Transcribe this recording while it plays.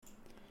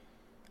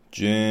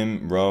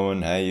Jim,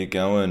 Rowan, how you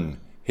going?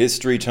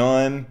 History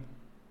time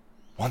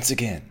once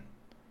again.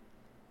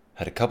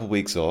 Had a couple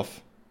weeks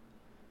off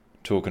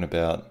talking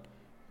about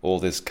all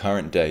this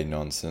current day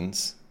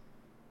nonsense.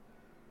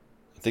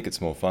 I think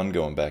it's more fun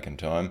going back in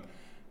time.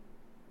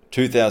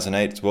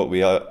 2008 is what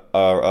we are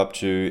up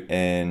to,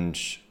 and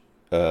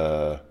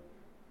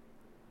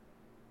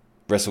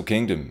Wrestle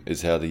Kingdom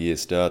is how the year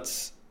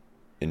starts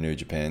in New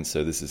Japan.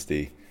 So this is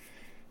the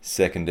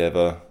second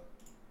ever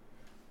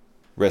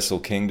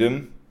Wrestle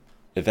Kingdom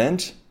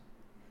event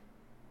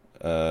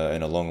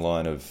in a long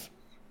line of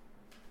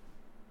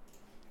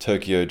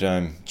Tokyo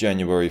Dome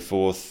January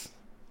 4th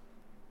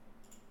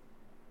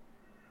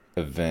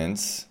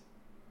events.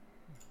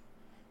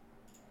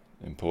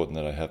 Important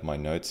that I have my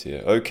notes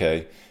here.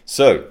 Okay,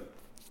 so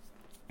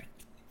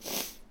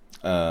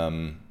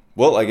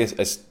well,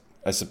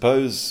 I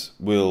suppose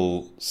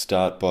we'll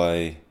start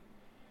by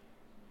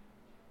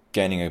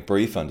gaining a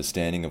brief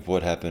understanding of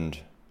what happened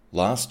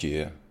last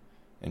year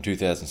in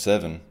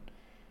 2007.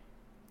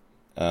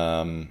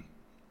 So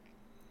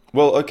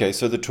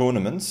the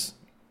tournaments.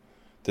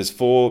 There's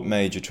 4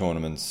 major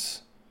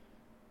tournaments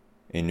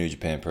in New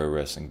Japan Pro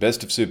Wrestling.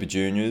 Best of Super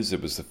Juniors,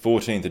 it was the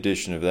 14th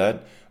edition of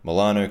that.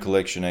 Milano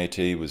Collection AT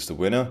was the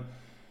winner.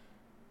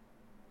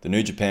 The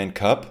New Japan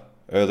Cup,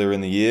 earlier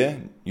in the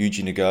year,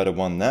 Yuji Nagata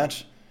won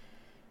that.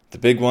 The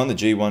big one, the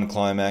G1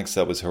 Climax,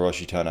 that was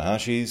Hiroshi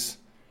Tanahashi's.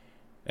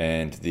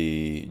 And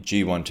the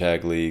G1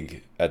 Tag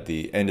League at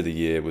the end of the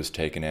year was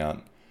taken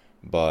out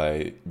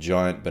by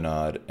Giant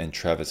Bernard and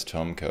Travis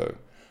Tomko,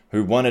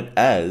 who won it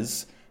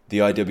as the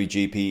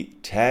IWGP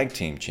Tag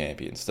Team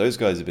Champions. Those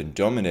guys have been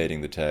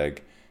dominating the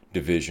tag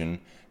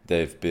division.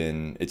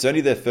 It's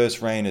only their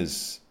first reign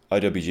as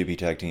IWGP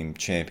Tag Team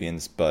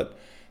Champions, but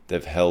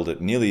they've held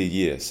it nearly a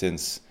year,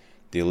 since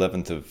the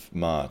 11th of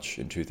March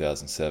in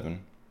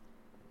 2007.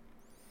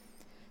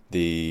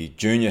 The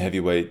Junior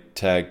Heavyweight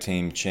Tag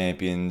Team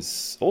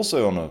Champions,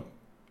 also on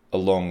a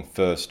long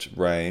first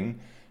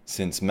reign,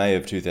 since May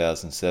of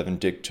 2007,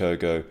 Dick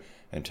Togo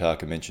and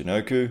Taka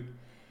Michinoku.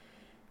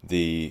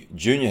 The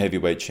Junior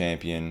Heavyweight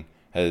Champion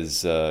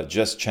has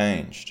just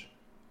changed.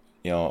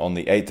 On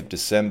the 8th of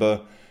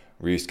December,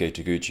 Ryusuke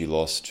Taguchi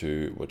lost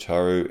to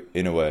Wataru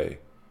Inoue,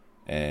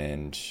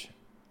 and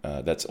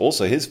that's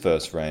also his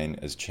first reign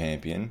as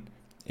champion,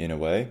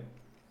 Inoue,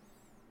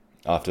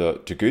 after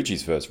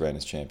Taguchi's first reign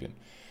as champion.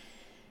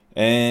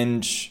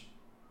 And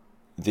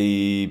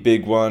the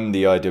big one,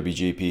 the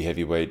IWGP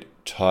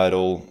Heavyweight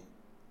title,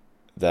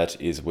 that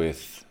is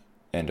with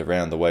and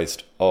around the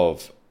waist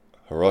of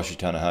Hiroshi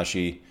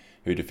Tanahashi,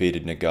 who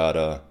defeated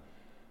Nagata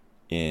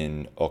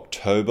in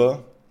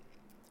October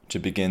to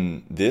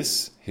begin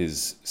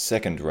his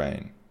second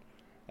reign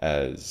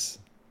as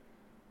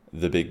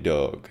the big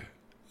dog,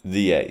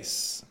 the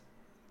ace,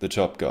 the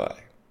top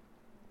guy,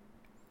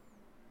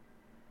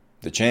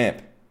 the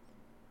champ.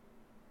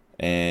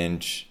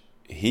 And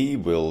he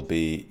will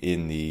be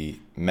in the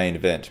main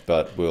event,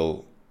 but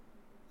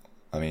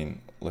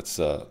let's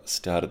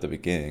start at the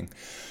beginning.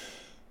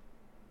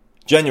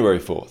 January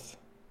 4th,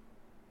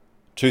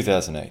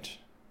 2008.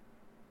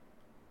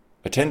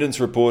 Attendance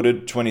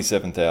reported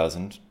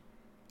 27,000.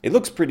 It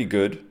looks pretty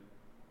good.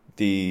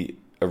 The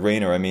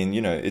arena,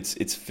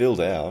 it's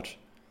filled out.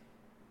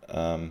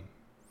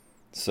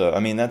 That's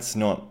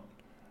not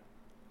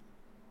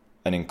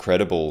an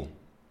incredible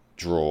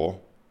draw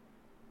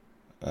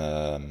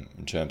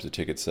in terms of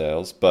ticket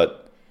sales,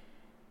 but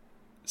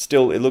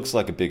still, it looks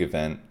like a big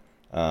event.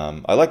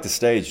 I like the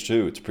stage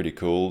too. It's pretty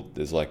cool.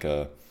 There's like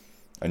a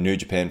New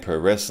Japan Pro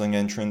Wrestling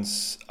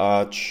entrance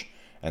arch,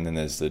 and then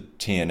there's the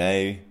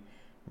TNA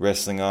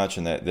wrestling arch,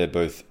 and they're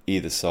both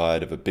either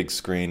side of a big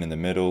screen in the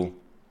middle.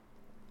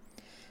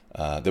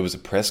 There was a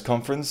press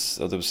conference.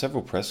 There were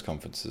several press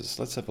conferences.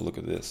 Let's have a look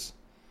at this.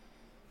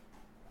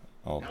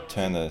 I'll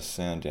turn the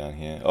sound down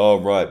here. Oh,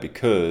 right,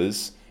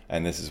 because,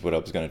 and this is what I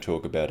was going to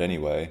talk about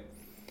anyway,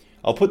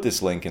 I'll put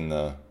this link in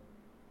the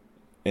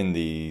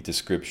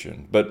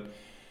description. But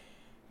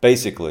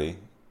basically,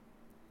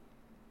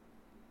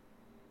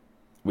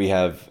 we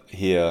have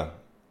here,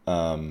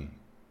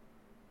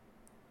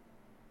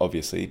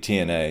 obviously,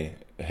 TNA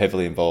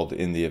heavily involved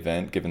in the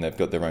event, given they've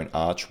got their own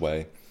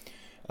archway.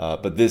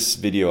 But this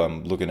video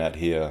I'm looking at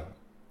here,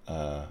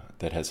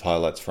 that has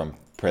highlights from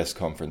press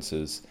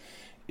conferences,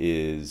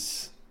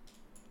 is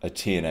a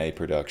TNA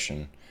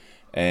production.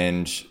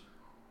 And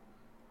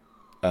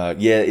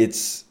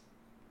it's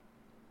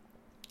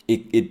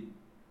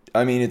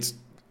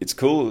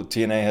cool.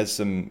 TNA has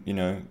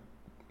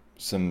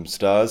some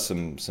stars,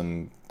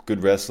 some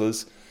good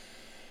wrestlers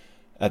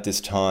at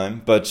this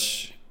time,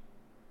 but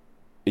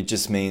it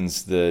just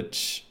means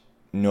that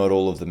not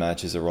all of the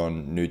matches are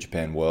on New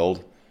Japan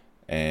World.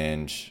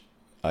 And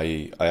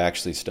I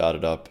actually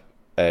started up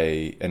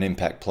an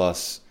Impact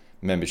Plus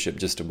membership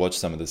just to watch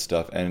some of this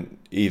stuff, and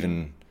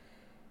even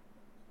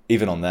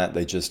on that,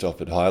 they just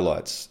offered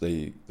highlights.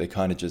 They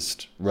kind of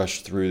just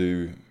rushed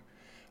through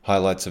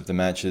highlights of the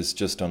matches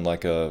just on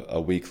like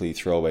a weekly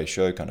throwaway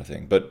show kind of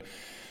thing. But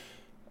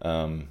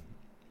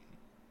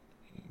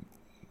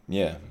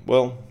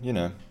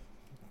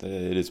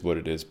it is what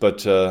it is.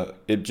 But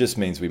it just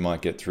means we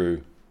might get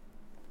through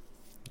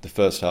the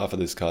first half of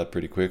this card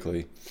pretty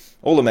quickly.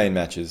 All the main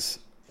matches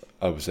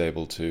I was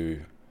able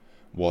to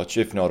watch,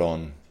 if not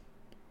on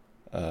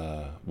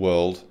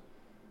World.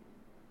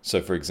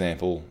 So, for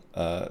example,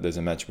 there's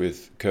a match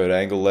with Kurt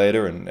Angle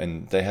later,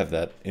 and they have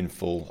that in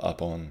full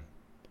up on...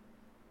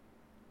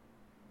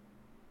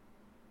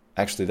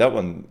 Actually, that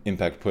one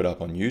Impact put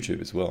up on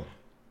YouTube as well.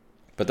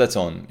 But that's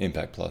on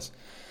Impact Plus.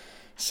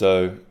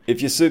 So,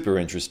 if you're super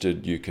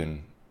interested, you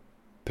can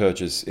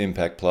purchase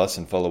Impact Plus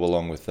and follow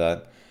along with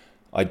that.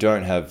 I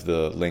don't have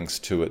the links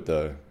to it,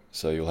 though,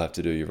 so you'll have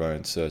to do your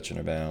own searching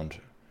around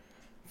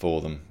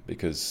for them,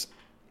 because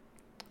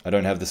I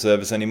don't have the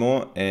service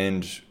anymore,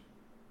 and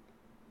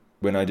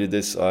when I did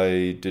this,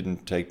 I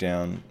didn't take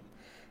down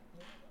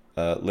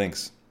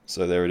links.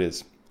 So there it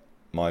is.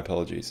 My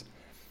apologies.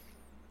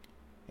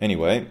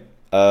 Anyway,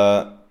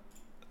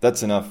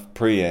 that's enough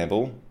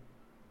preamble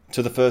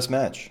to the first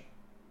match.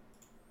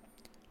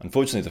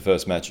 Unfortunately, the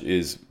first match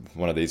is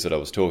one of these that I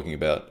was talking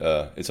about.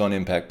 It's on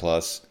Impact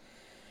Plus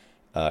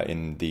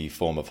in the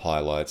form of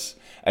highlights.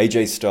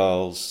 AJ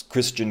Styles,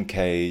 Christian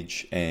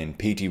Cage, and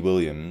P.T.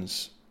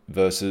 Williams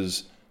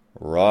versus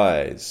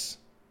Rise.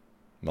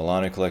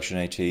 Milano Collection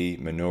AT,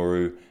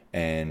 Minoru,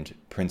 and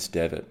Prince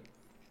Devitt.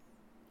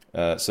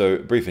 So,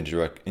 brief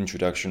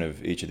introduction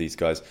of each of these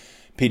guys.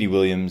 P.T.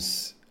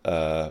 Williams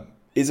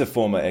is a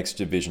former X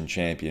Division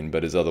champion,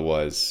 but is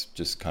otherwise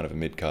just kind of a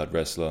mid-card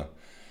wrestler.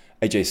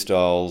 AJ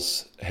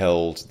Styles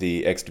held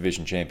the X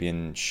Division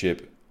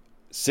championship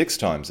 6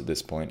 times at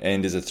this point,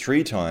 and is a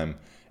 3-time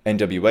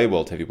NWA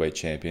World Heavyweight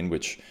Champion,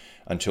 which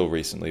until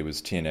recently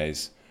was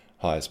TNA's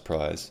highest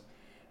prize.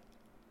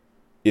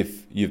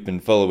 If you've been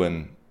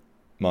following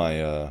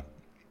my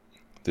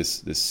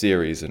this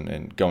series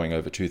and going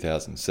over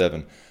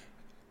 2007,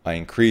 I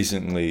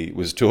increasingly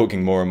was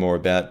talking more and more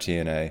about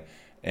TNA,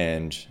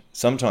 and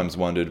sometimes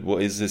wondered, well,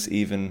 is this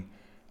even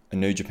a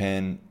New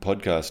Japan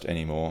podcast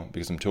anymore?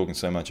 Because I'm talking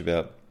so much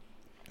about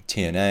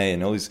TNA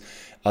and all these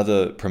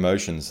other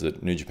promotions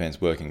that New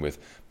Japan's working with.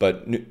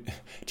 But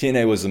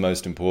TNA was the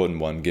most important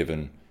one,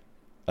 given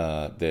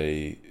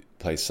they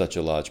play such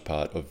a large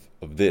part of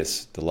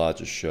this, the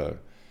largest show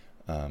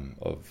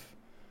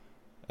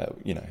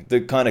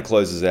that kind of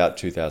closes out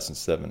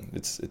 2007.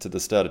 It's at the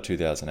start of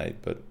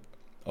 2008, but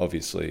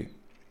obviously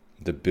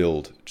the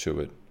build to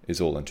it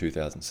is all in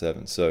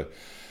 2007. So,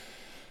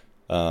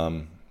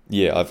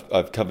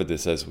 I've covered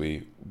this as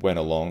we went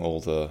along, all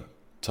the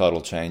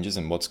title changes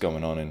and what's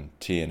going on in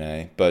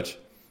TNA. But,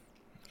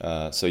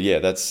 that's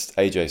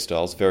AJ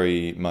Styles,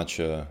 very much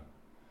a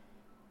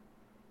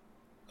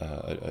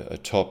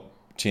top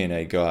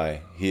TNA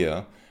guy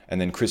here. And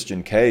then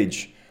Christian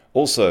Cage,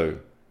 also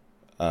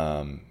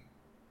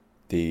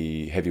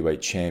the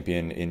heavyweight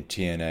champion in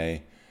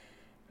TNA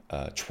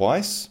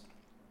twice.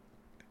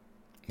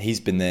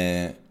 He's been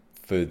there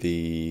for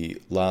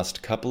the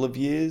last couple of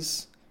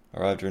years.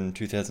 Arrived in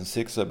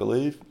 2006, I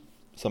believe.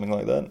 Something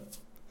like that.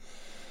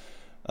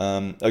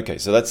 Okay,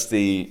 so that's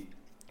the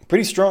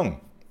pretty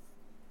strong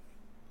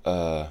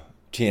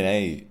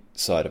TNA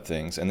side of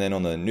things. And then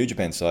on the New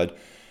Japan side,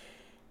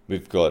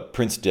 we've got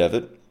Prince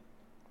Devitt,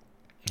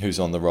 who's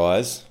on the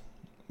rise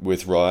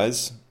with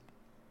Rise.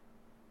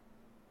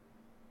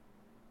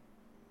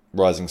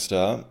 Rising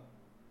star.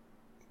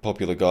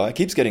 Popular guy.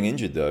 Keeps getting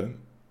injured, though.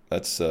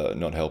 That's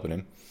not helping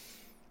him.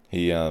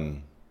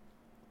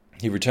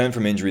 He returned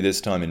from injury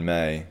this time in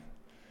May.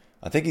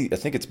 I think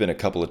it's been a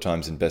couple of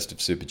times in Best of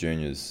Super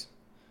Juniors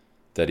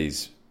that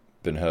he's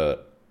been hurt.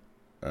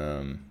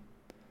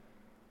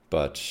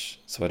 But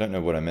so I don't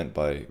know what I meant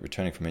by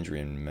returning from injury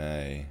in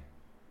May.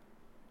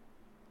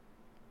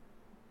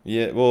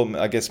 Yeah, well,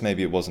 I guess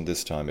maybe it wasn't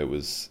this time. It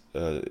was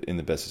in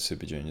the Best of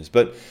Super Juniors.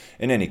 But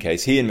in any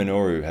case, he and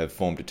Minoru have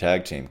formed a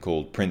tag team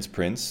called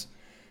Prince,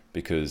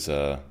 because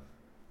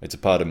it's a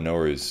part of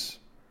Minoru's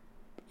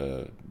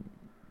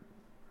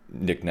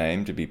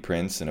nickname to be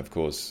Prince, and of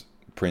course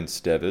Prince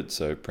Devitt,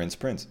 so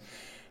Prince.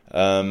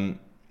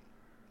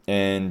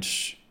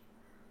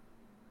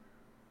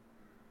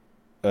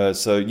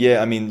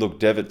 Look,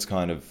 Devitt's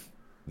kind of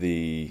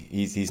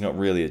he's not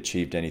really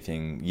achieved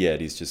anything yet.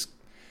 He's just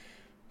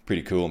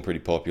pretty cool and pretty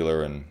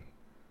popular, and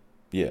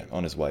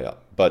on his way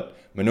up. But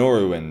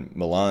Minoru and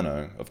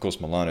Milano, of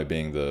course Milano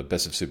being the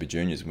Best of Super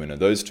Juniors winner,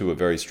 those two are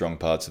very strong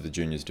parts of the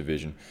juniors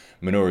division.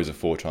 Minoru is a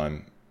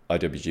 4-time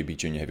IWGP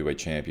Junior Heavyweight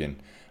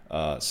Champion.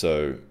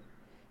 So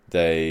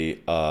they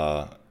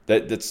are.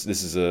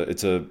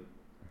 It's a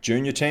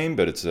junior team,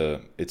 but it's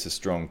a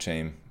strong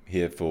team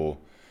here for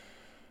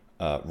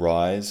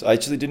Rise. I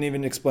actually didn't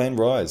even explain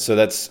Rise. So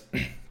that's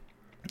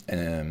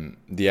the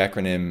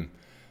acronym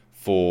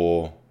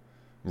for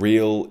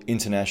Real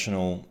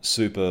International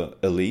Super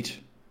Elite,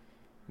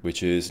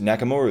 which is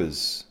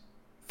Nakamura's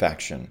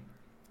faction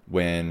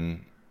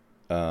when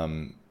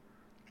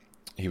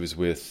he was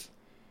with.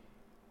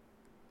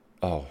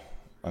 Oh,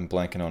 I'm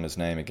blanking on his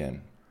name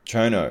again.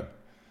 Chono.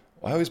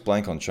 I always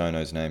blank on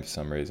Chono's name for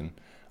some reason.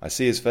 I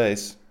see his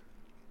face.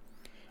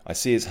 I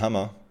see his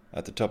Hummer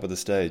at the top of the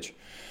stage.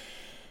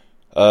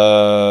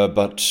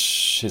 But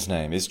his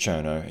name is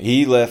Chono.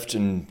 He left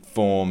and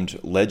formed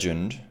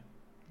Legend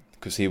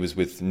because he was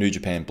with New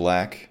Japan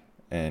Black,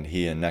 and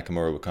he and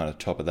Nakamura were kind of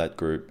top of that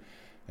group.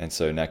 And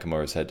so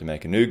Nakamura's had to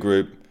make a new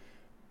group,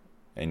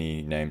 and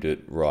he named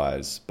it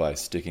Rise by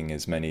sticking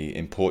as many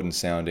important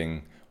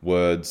sounding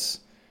words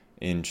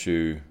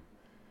into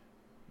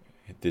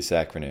this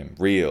acronym.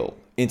 Real,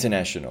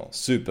 International,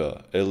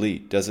 Super,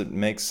 Elite. Does it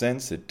make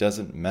sense? It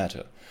doesn't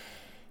matter.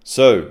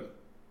 So,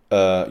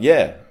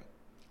 yeah.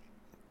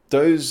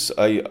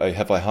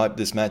 Have I hyped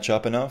this match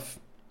up enough?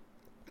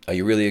 Are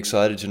you really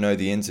excited to know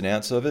the ins and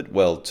outs of it?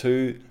 Well,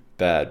 too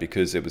bad,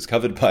 because it was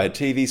covered by a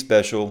TV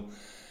special,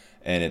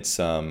 and it's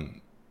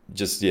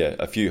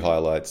a few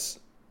highlights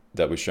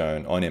that were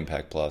shown on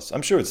Impact Plus.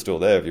 I'm sure it's still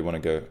there if you want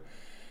to go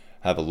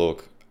have a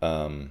look.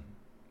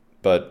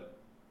 But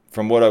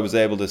from what I was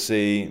able to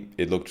see,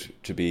 it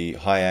looked to be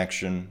high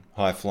action,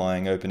 high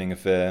flying opening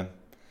affair.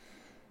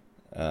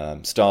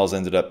 Styles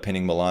ended up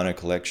pinning Milano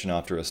Collection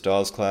after a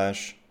Styles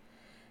clash.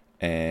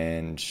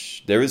 And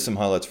there is some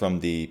highlights from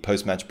the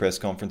post-match press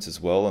conference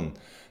as well, and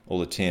all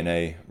the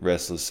TNA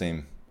wrestlers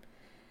seem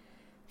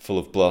full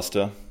of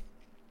bluster.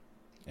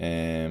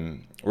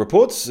 And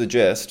reports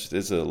suggest,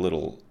 there's a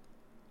little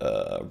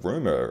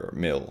rumor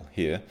mill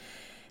here,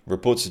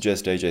 reports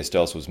suggest AJ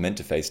Styles was meant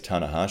to face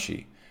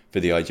Tanahashi for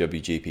the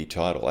IWGP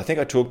title. I think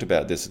I talked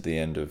about this at the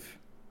end of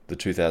the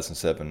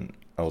 2007,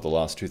 or the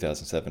last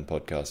 2007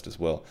 podcast as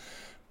well.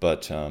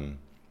 But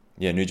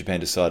New Japan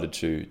decided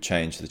to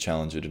change the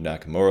challenger to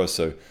Nakamura,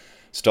 so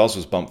Styles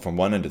was bumped from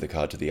one end of the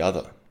card to the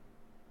other.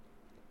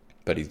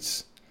 But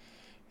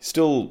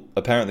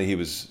apparently he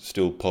was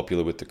still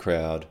popular with the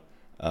crowd,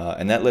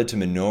 and that led to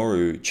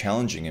Minoru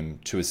challenging him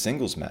to a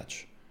singles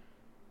match,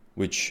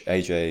 which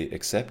AJ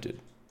accepted.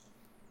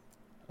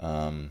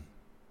 I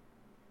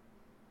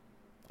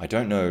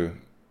don't know.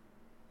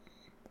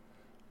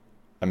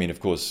 I mean, of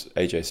course,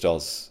 AJ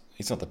Styles,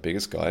 he's not the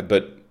biggest guy,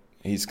 but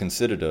he's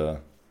considered a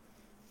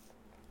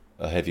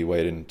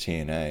heavyweight in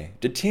TNA.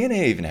 Did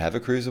TNA even have a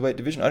cruiserweight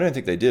division? I don't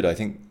think they did. I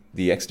think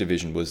the X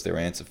division was their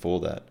answer for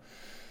that.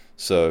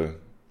 So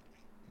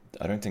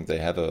I don't think they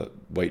have a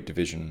weight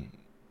division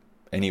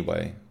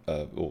anyway,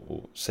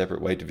 or separate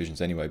weight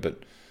divisions anyway. But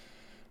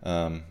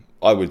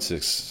I would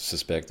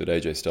suspect that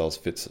AJ Styles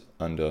fits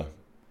under,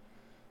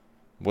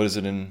 what is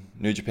it in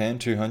New Japan?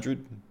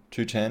 200?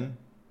 210?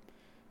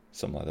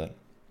 Something like that.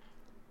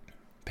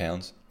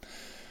 Pounds.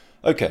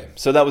 Okay,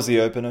 so that was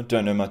the opener.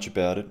 Don't know much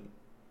about it.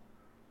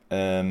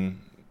 And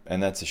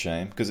that's a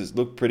shame, because it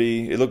looked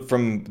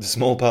from the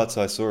small parts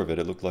I saw of it,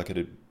 it looked like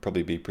it'd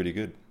probably be pretty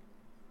good.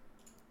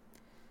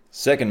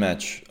 Second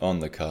match on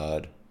the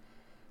card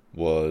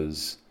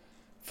was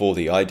for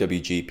the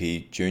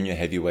IWGP Junior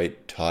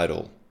Heavyweight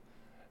title.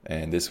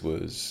 And this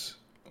was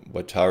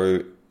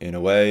Wataru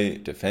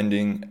Inoue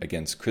defending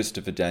against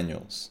Christopher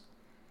Daniels.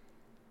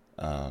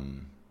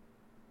 And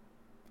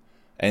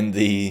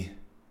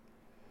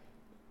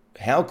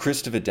how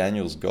Christopher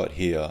Daniels got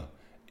here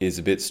is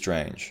a bit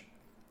strange.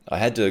 I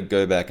had to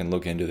go back and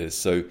look into this.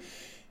 So,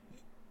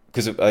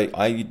 because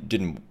I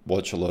didn't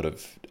watch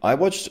I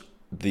watched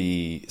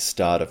the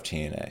start of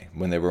TNA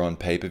when they were on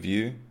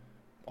pay-per-view.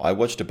 I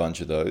watched a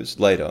bunch of those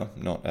later,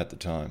 not at the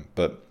time,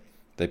 but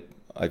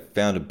I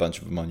found a bunch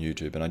of them on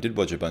YouTube, and I did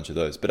watch a bunch of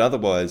those. But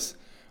otherwise,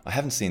 I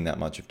haven't seen that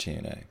much of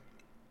TNA.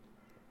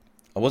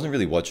 I wasn't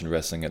really watching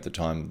wrestling at the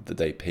time that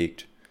they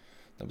peaked.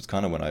 That was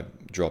kind of when I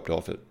dropped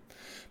off it.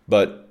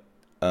 But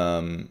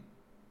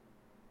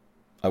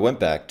I went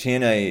back.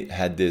 TNA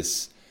had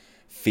this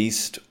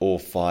Feast or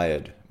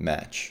Fired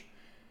match,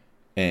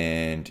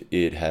 and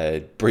it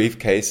had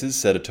briefcases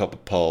set atop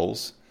of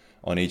poles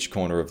on each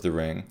corner of the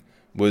ring.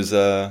 Was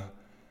a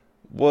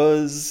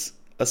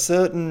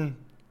certain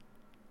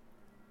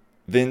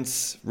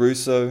Vince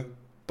Russo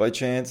by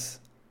chance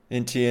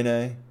in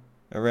TNA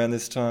around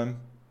this time?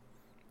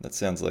 That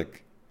sounds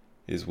like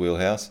his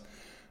wheelhouse.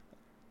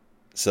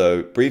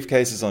 So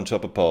briefcases on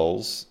top of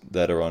poles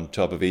that are on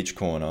top of each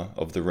corner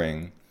of the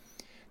ring.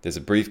 There's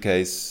a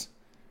briefcase,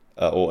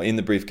 or in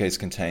the briefcase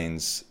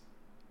contains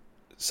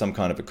some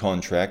kind of a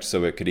contract,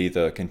 so it could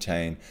either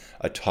contain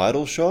a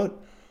title shot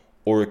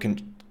or it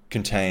can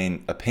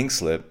contain a pink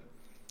slip,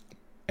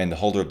 and the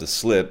holder of the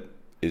slip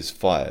is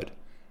fired.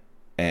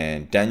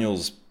 And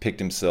Daniels picked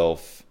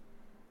himself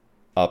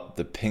up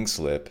the pink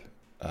slip,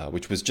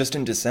 which was just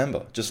in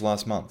December, just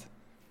last month.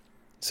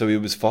 So he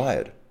was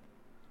fired.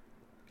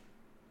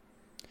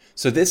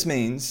 So this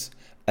means,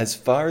 as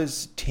far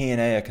as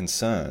TNA are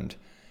concerned,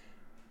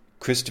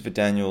 Christopher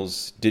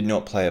Daniels did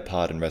not play a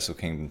part in Wrestle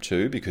Kingdom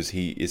 2 because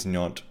he is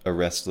not a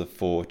wrestler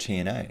for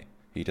TNA.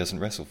 He doesn't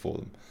wrestle for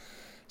them.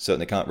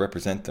 Certainly can't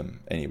represent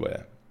them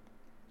anywhere.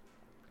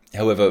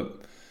 However,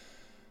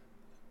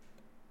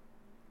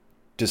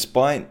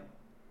 despite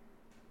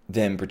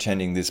them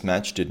pretending this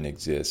match didn't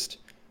exist,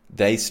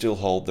 they still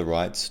hold the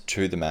rights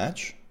to the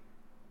match.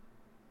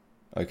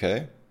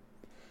 Okay?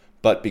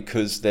 But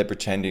because they're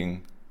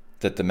pretending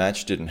that the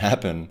match didn't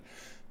happen,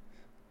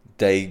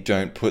 they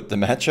don't put the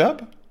match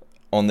up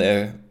on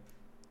their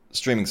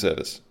streaming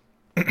service.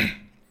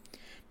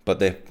 but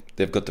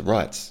they've got the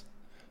rights.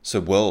 So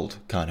World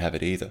can't have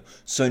it either.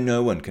 So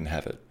no one can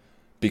have it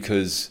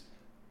because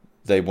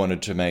they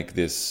wanted to make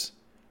this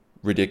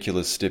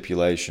ridiculous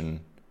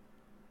stipulation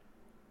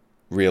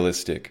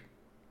realistic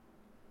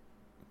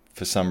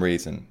for some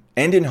reason.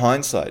 And in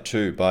hindsight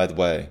too, by the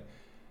way,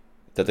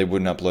 that they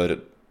wouldn't upload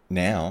it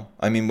now.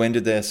 I mean, when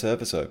did their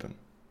service open?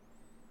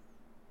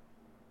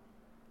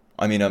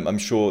 I mean, I'm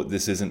sure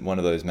this isn't one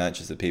of those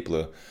matches that people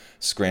are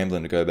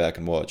scrambling to go back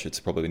and watch. It's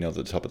probably not at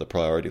the top of the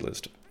priority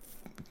list.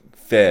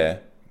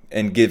 Fair.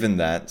 And given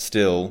that,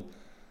 still,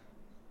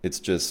 it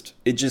just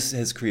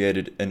has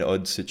created an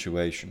odd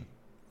situation.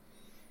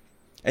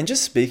 And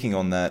just speaking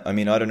on that, I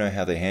mean, I don't know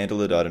how they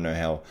handle it. I don't know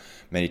how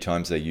many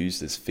times they use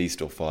this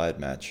feast or fired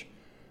match.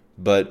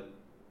 But,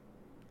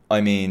 I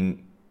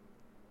mean,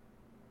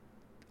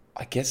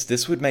 I guess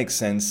this would make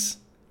sense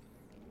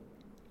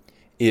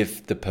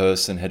if the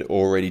person had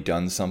already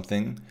done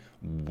something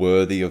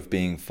worthy of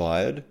being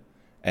fired,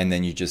 and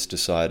then you just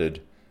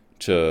decided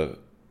to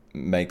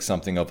make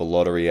something of a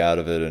lottery out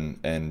of it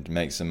and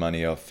make some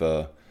money off,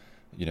 a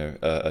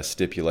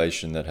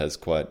stipulation that has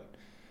quite,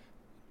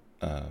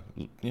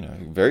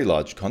 very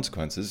large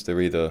consequences. They're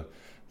either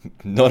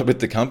not with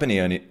the company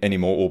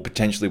anymore or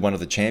potentially one of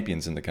the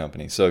champions in the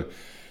company. So,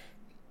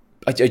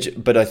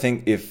 but I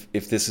think if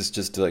this is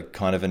just like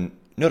kind of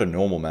not a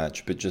normal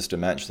match, but just a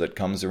match that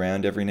comes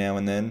around every now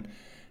and then,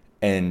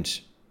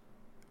 and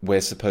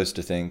we're supposed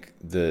to think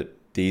that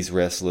these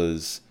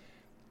wrestlers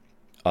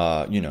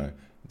are,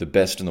 the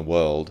best in the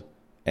world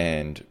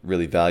and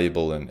really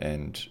valuable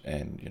and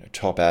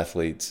top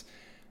athletes.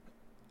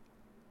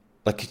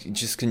 Like,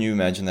 just can you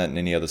imagine that in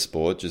any other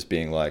sport? Just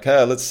being like,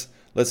 hey,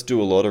 let's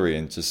do a lottery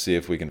and just see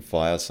if we can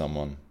fire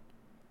someone.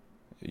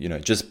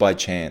 Just by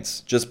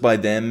chance, just by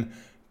them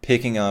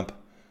picking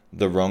up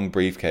the wrong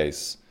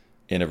briefcase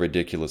in a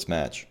ridiculous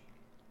match.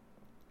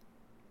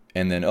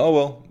 And then,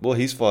 well,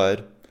 he's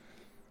fired.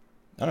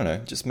 I don't know,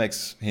 it just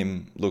makes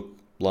him look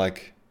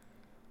like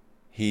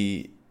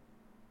he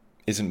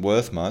isn't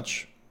worth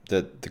much,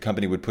 that the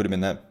company would put him in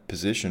that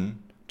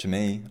position, to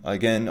me.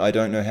 Again, I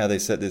don't know how they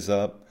set this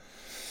up.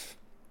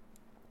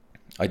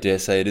 I dare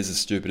say it is as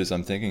stupid as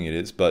I'm thinking it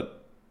is,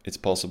 but it's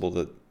possible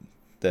that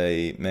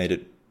they made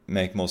it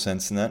make more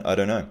sense than that. I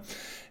don't know.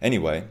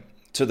 Anyway,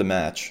 to the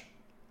match.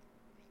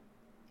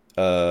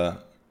 A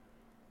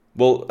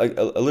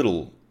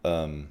little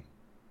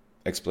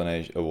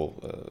explanation,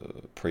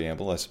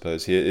 preamble, I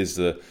suppose, here is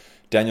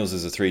Daniels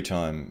is a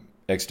 3-time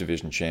X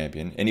Division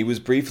champion, and he was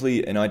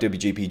briefly an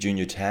IWGP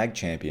Junior Tag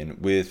Champion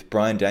with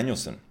Bryan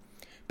Danielson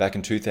back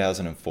in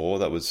 2004.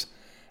 That was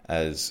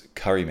as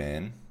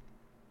Curryman.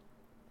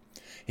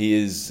 He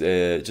is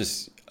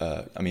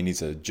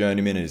he's a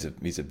journeyman,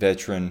 he's a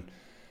veteran.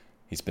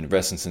 He's been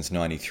wrestling since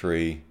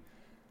 93.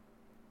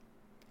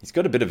 He's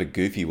got a bit of a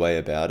goofy way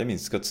about him.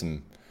 He's got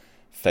some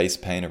face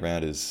paint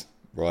around his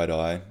right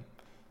eye.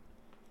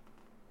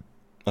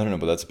 I don't know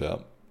what that's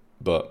about,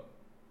 but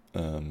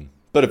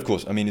of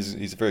course, I mean,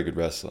 he's a very good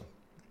wrestler.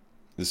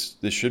 This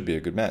should be a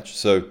good match.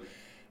 So,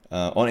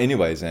 on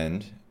Anyway's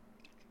end,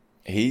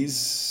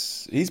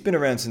 he's been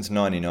around since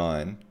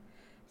 '99,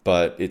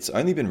 but it's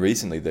only been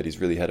recently that he's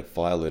really had a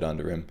fire lit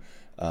under him,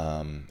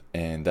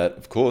 and that,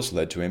 of course,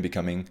 led to him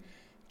becoming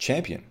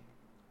champion.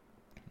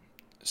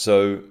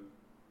 So,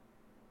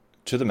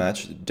 to the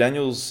match,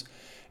 Daniels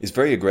is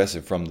very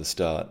aggressive from the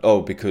start.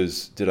 Oh,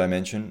 because, did I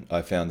mention,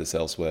 I found this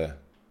elsewhere.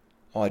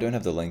 Oh, I don't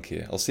have the link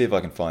here. I'll see if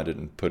I can find it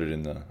and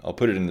I'll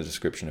put it in the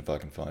description if I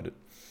can find it.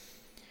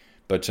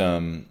 But,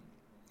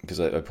 because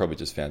I probably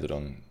just found it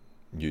on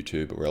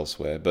YouTube or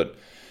elsewhere. But,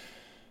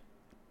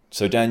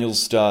 so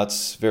Daniels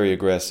starts very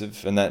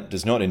aggressive, and that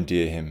does not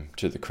endear him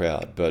to the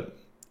crowd, but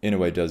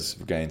Inoue does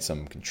regain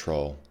some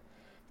control.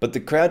 But the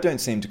crowd don't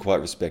seem to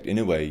quite respect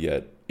Inoue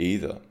yet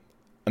either.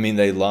 I mean,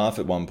 they laugh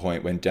at one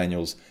point when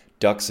Daniels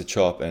ducks a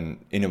chop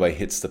and Inoue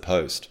hits the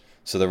post.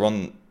 So they're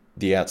on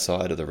the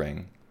outside of the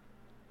ring.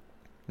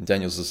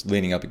 Daniels is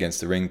leaning up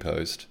against the ring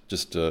post,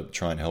 just to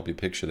try and help you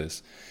picture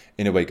this.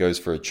 Inoue goes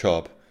for a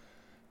chop.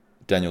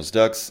 Daniels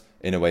ducks.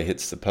 Inoue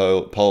hits the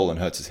pole and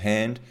hurts his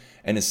hand.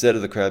 And instead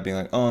of the crowd being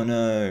like, oh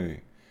no,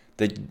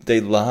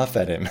 they laugh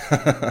at him.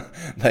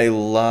 They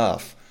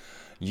laugh.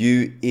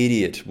 You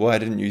idiot. Why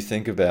didn't you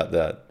think about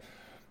that?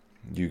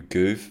 You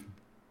goof.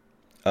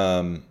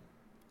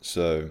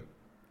 So,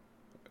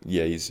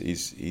 yeah,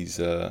 he's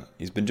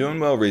been doing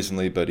well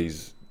recently, but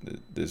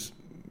the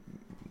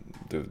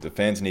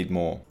fans need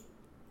more.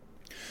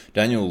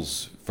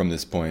 Daniels, from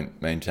this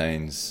point,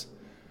 maintains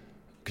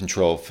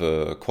control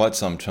for quite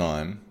some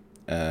time.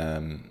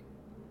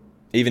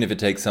 Even if it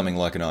takes something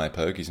like an eye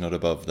poke, he's not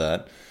above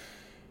that.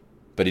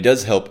 But he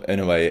does help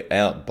Inoue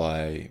out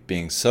by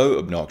being so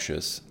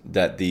obnoxious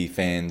that the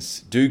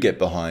fans do get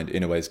behind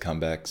Inoue's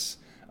comebacks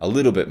a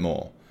little bit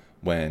more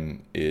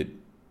when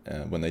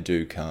they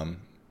do come.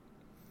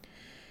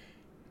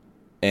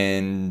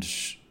 And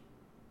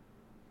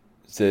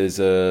there's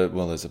a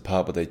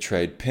part where they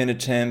trade pin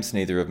attempts.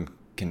 Neither of them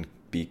can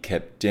be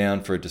kept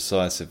down for a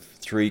decisive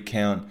 3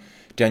 count.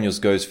 Daniels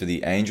goes for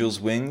the Angel's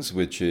Wings,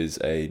 which is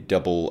a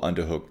double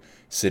underhook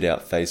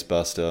sit-out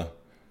facebuster.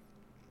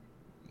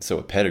 So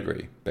a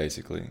pedigree,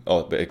 basically.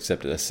 Oh, but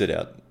except a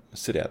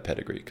sit-out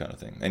pedigree kind of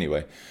thing.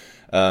 Anyway,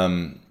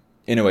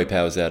 Inoue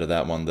powers out of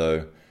that one,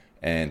 though,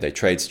 and they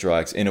trade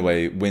strikes.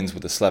 Inoue wins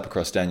with a slap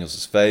across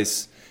Daniels'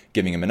 face,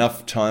 giving him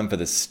enough time for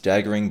the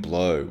staggering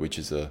blow, which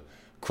is a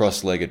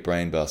cross-legged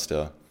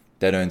brainbuster.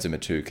 That earns him a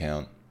 2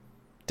 count.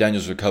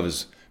 Daniels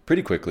recovers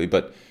pretty quickly,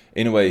 but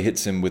Inoue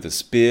hits him with a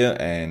spear,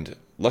 and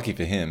lucky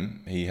for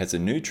him, he has a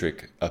new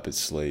trick up his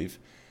sleeve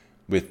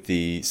with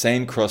the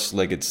same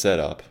cross-legged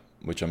setup,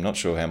 which I'm not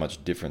sure how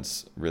much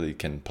difference really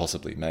can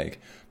possibly make.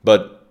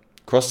 But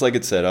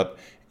cross-legged setup,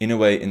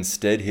 Inoue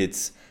instead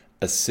hits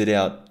a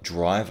sit-out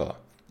driver,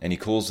 and he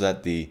calls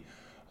that the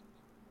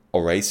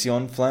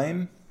Oracion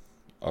Flame?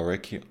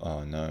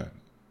 Oracion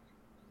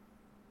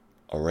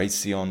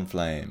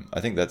Flame. I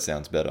think that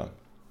sounds better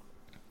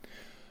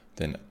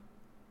than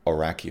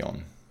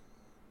Oracion.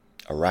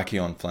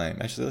 Oracion Flame.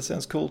 Actually, that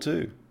sounds cool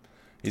too.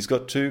 He's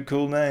got 2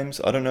 cool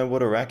names. I don't know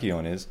what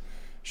Oracion is.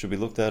 Should we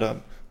look that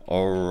up?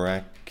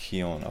 Oracion.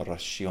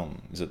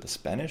 Is it the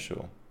Spanish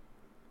or?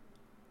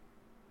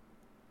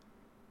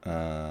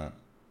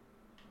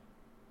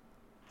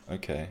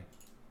 Okay.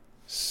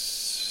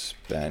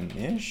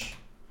 Spanish?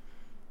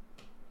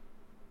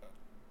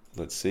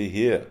 Let's see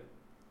here.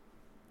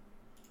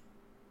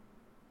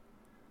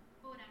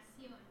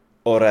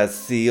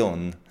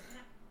 Oracion.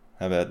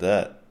 How about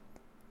that?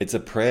 It's a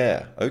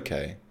prayer.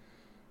 Okay.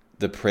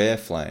 The prayer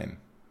flame.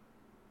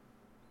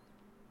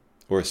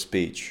 Or a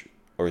speech.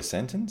 Or a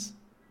sentence?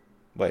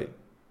 Wait.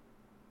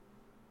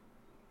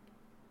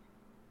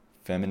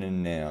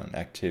 Feminine noun.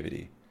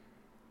 Activity.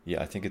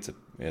 Yeah, I think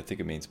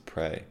it means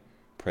pray.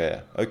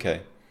 Prayer.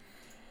 Okay.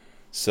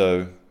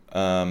 So,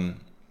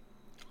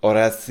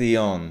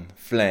 Oracion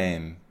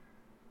Flame.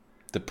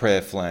 The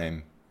prayer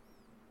flame.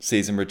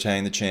 Sees him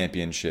retain the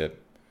championship.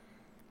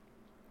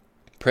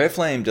 Prayer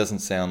Flame doesn't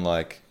sound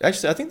like...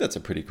 Actually, I think that's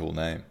a pretty cool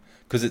name.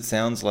 Because it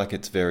sounds like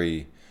it's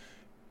very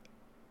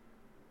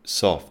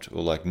soft.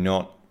 Or like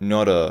not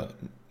a...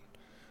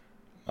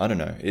 I don't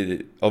know.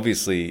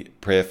 Obviously,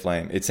 Prayer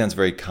Flame, it sounds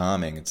very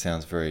calming. It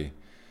sounds very...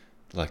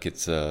 like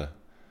it's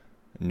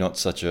not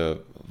such a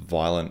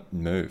violent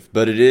move.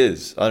 But it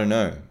is. I don't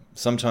know.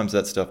 Sometimes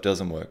that stuff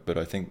doesn't work. But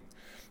I think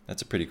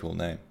that's a pretty cool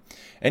name.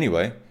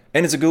 Anyway,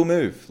 and it's a cool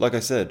move. Like I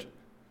said,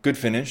 good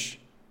finish.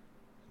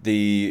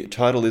 The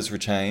title is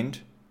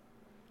retained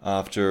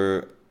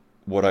after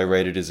what I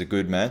rated as a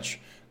good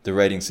match. The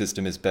rating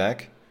system is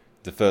back.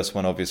 The first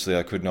one, obviously,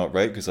 I could not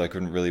rate because I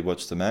couldn't really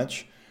watch the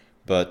match.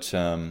 But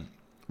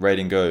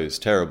rating goes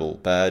terrible,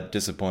 bad,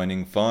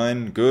 disappointing,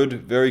 fine,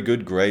 good, very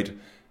good, great,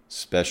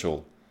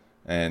 special.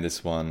 And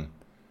this one,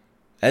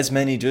 as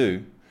many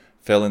do,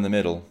 fell in the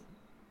middle.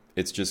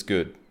 It's just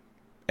good.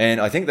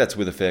 And I think that's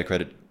with a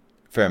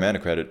fair amount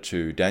of credit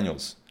to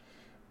Daniels,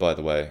 by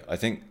the way. I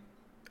think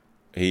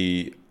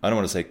I don't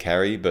want to say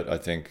carry, but I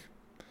think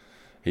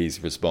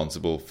he's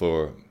responsible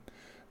for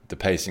the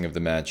pacing of the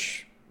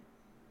match.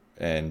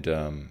 And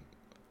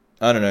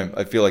I don't know,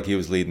 I feel like he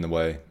was leading the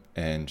way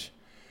and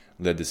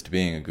led this to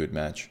being a good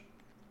match.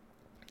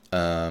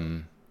 Yeah,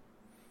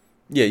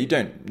 you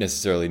don't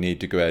necessarily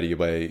need to go out of your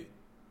way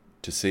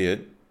to see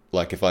it.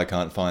 Like if I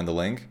can't find the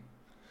link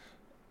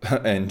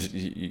and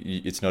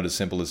it's not as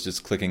simple as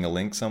just clicking a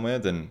link somewhere,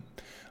 then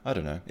I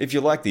don't know. If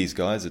you like these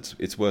guys,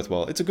 it's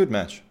worthwhile. It's a good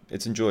match.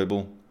 It's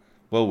enjoyable.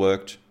 Well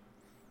worked.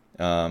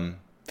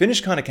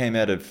 Finish kind of came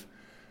out of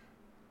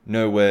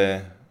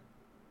nowhere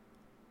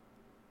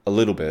a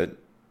little bit.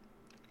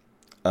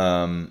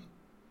 It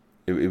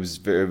was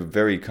very,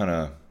 very kind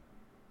of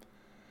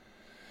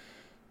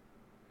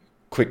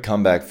quick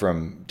comeback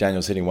from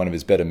Daniels hitting one of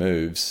his better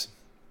moves.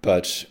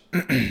 But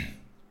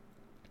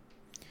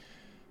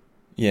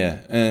yeah,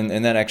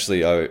 and that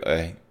actually,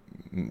 I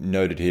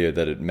noted here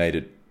that it made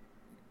it,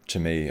 to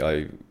me,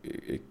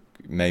 it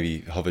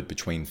maybe hovered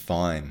between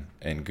fine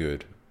and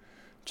good,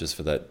 just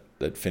for that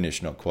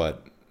finish not quite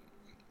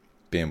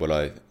being what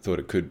I thought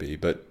it could be.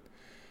 But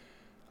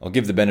I'll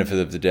give the benefit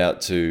of the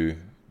doubt to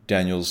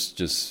Daniels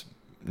just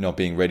not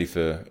being ready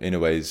for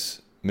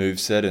Inoue's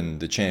moveset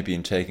and the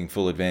champion taking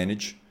full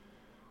advantage.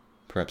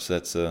 Perhaps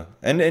that's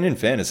and in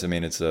fairness, I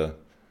mean, it's a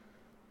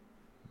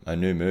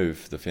new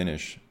move, the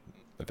finish,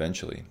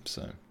 eventually.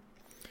 So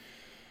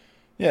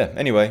yeah,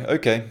 anyway,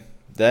 okay.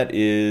 That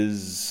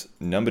is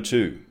number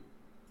 2.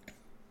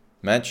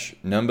 Match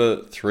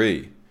number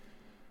 3.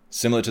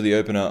 Similar to the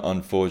opener,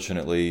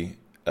 unfortunately,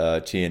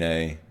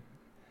 TNA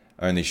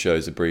only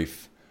shows a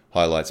brief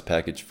highlights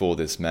package for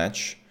this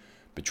match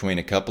between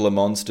a couple of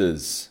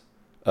monsters.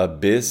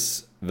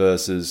 Abyss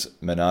versus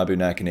Manabu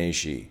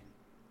Nakanishi.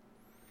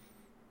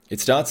 It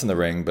starts in the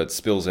ring, but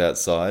spills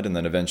outside and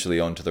then eventually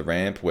onto the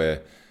ramp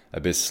where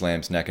Abyss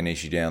slams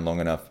Nakanishi down long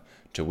enough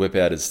to whip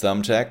out his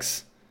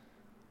thumbtacks.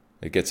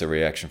 It gets a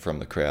reaction from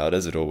the crowd,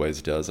 as it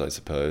always does, I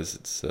suppose.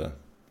 It's,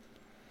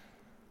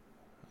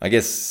 I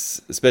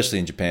guess, especially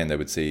in Japan, they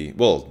would see...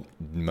 Well,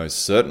 most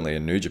certainly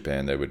in New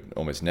Japan, they would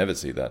almost never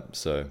see that.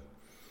 So,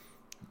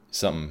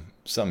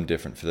 something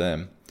different for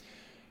them.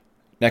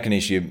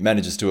 Nakanishi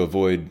manages to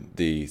avoid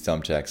the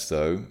thumbtacks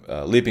though,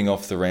 leaping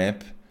off the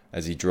ramp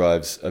as he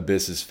drives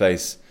Abyss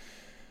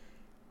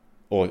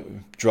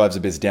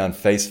down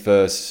face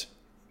first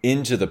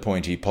into the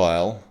pointy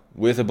pile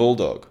with a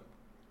bulldog.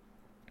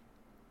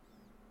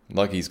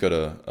 Like he's got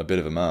a bit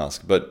of a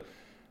mask, but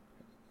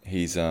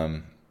he's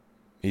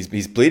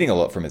bleeding a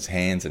lot from his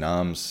hands and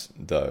arms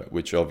though,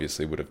 which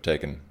obviously would have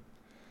taken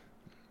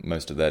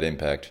most of that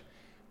impact.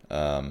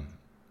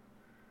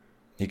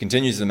 He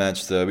continues the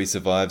match though. He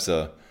survives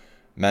a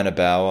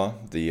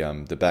Manabauer, the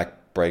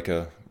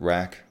backbreaker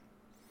rack,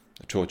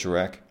 a torture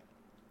rack,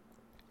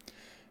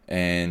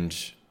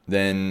 and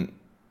then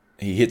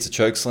he hits a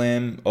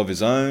chokeslam of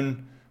his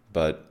own,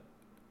 but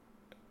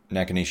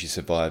Nakanishi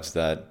survives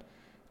that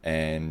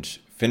and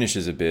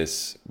finishes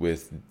Abyss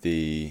with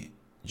the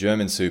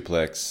German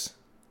suplex,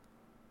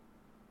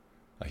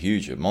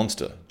 a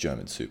monster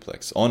German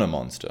suplex on a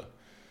monster.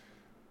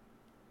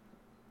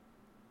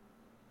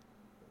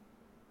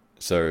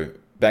 So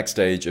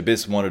backstage,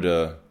 Abyss wanted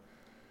a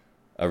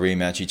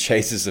rematch. He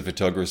chases the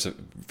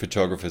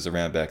photographers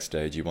around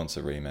backstage. He wants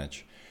a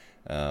rematch.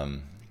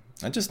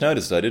 I just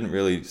noticed I didn't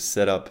really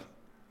set up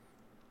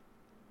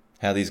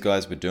how these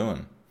guys were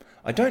doing.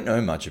 I don't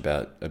know much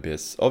about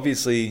Abyss.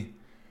 Obviously,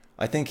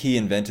 I think he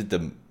invented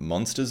the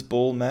Monsters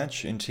Ball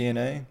match in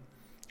TNA.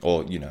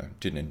 Or,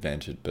 didn't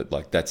invent it,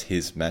 but that's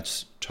his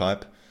match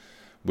type,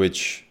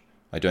 which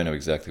I don't know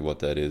exactly what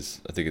that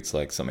is. I think it's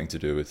something to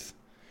do with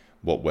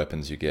what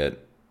weapons you get,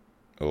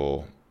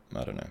 or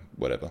I don't know,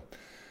 whatever.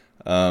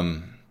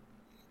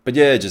 But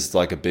yeah, just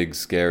a big,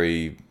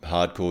 scary,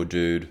 hardcore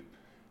dude.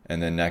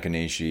 And then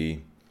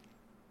Nakanishi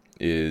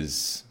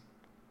is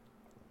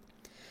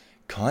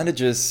kind of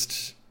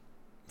just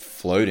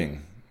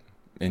floating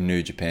in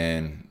New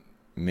Japan.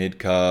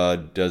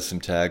 Mid-card, does some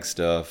tag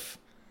stuff.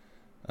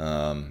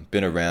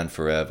 Been around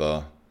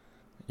forever.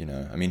 He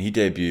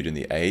debuted in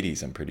the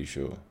 80s, I'm pretty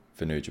sure,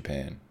 for New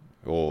Japan.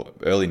 Or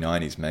early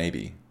 90s,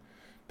 maybe.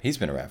 He's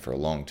been around for a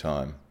long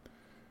time.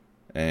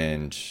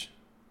 And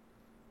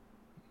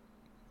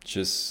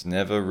just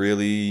never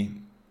really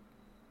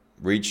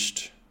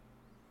reached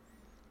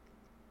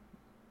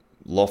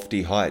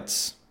lofty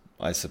heights,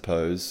 I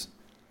suppose.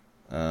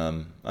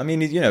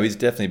 He's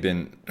definitely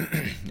been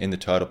in the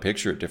title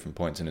picture at different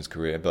points in his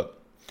career, but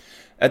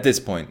at this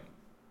point,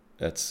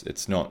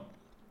 it's not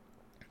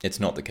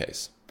the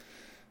case.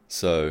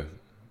 So,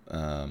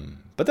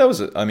 but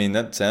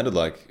that sounded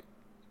like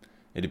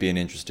it'd be an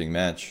interesting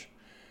match.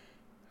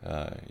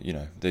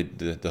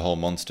 The whole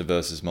monster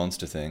versus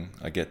monster thing.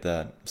 I get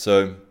that.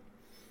 So,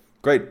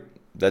 great.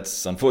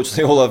 That's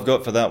unfortunately all I've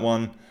got for that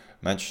one.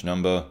 Match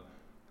number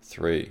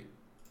 3.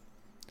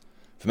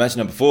 For match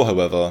number 4,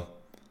 however,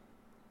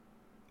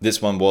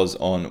 this one was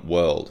on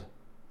World.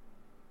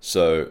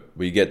 So,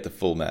 we get the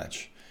full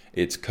match.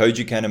 It's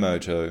Koji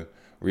Kanemoto,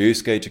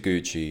 Ryusuke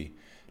Taguchi,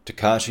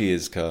 Takashi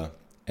Iizuka,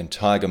 and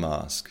Tiger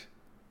Mask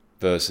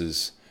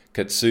versus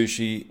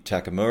Katsushi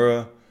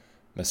Takamura,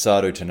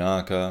 Masato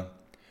Tanaka,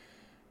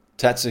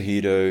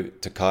 Tatsuhito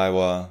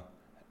Takaiwa,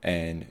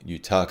 and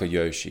Yutaka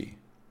Yoshi.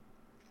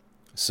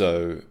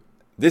 So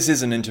this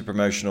is an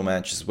interpromotional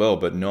match as well,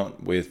 but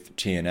not with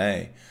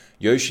TNA.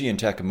 Yoshi and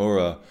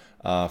Takamura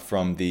are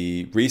from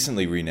the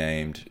recently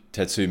renamed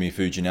Tatsumi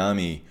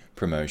Fujinami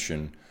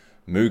promotion,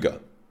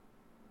 Muga.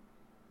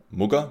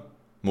 Muga.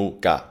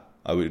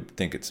 I would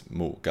think it's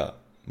Muga.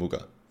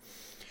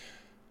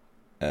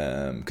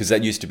 Because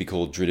that used to be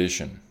called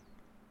Tradition.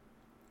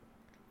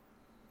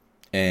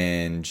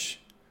 And...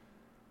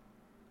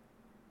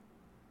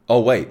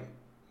 oh, wait.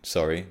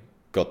 Sorry.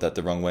 Got that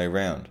the wrong way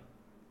around.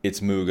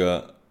 It's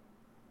Muga.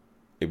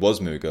 It was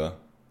Muga.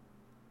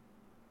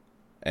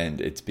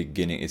 And it's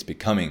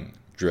becoming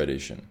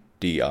Tradition.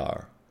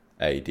 Dradition.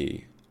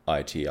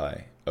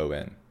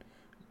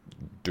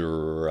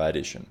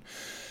 Tradition.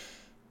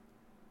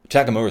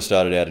 Takamura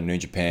started out in New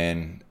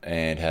Japan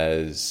and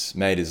has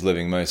made his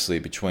living mostly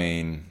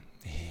between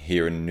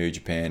here in New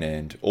Japan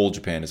and All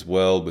Japan as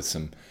well, with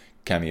some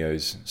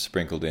cameos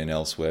sprinkled in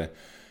elsewhere.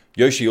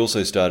 Yoshi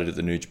also started at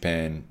the New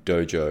Japan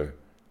dojo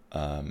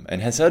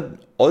and has had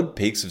odd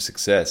peaks of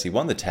success. He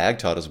won the tag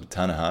titles with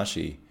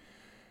Tanahashi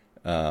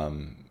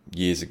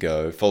years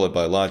ago, followed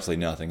by largely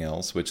nothing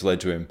else, which led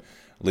to him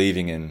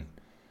leaving in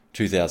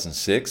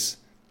 2006.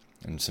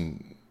 And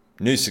some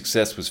new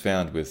success was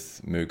found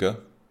with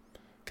Muga,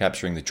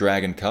 capturing the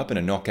Dragon Cup in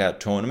a knockout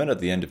tournament at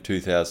the end of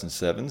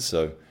 2007.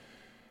 So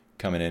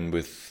coming in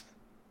with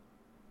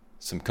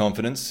some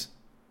confidence,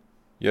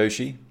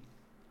 Yoshi.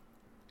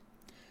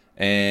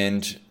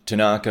 And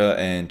Tanaka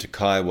and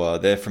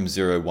Takaiwa, they're from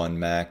 01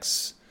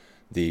 Max,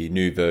 the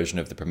new version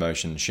of the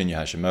promotion Shinya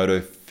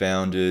Hashimoto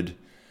founded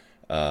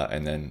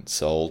and then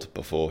sold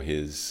before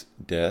his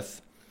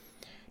death.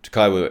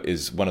 Takaiwa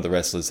is one of the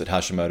wrestlers that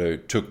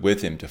Hashimoto took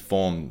with him to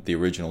form the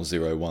original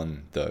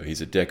 01, though.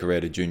 He's a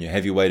decorated junior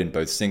heavyweight in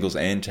both singles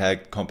and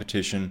tag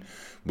competition,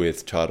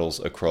 with titles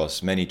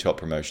across many top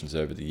promotions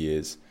over the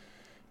years.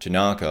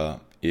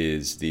 Tanaka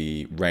is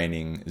the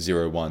reigning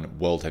 01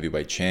 World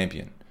Heavyweight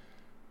Champion.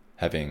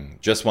 having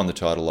just won the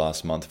title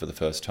last month for the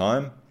first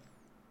time.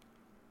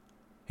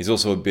 He's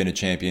also been a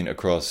champion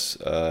across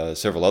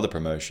several other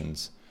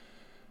promotions.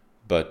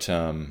 But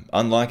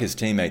unlike his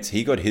teammates,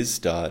 he got his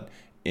start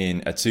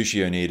in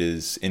Atsushi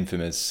Onida's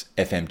infamous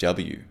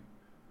FMW,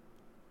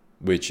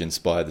 which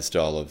inspired the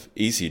style of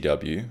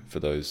ECW, for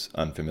those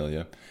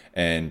unfamiliar.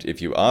 And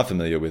if you are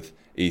familiar with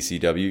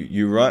ECW,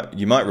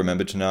 you might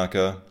remember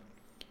Tanaka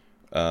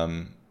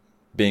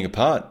being a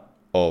part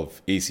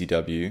of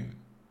ECW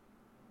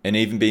and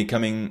even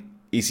becoming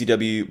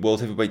ECW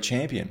World Heavyweight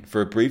Champion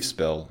for a brief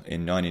spell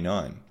in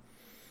 '99.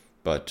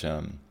 But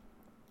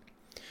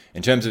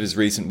in terms of his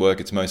recent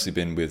work, it's mostly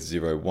been with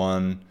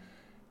 0-1,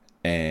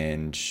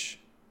 and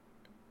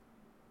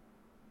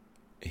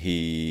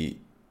he,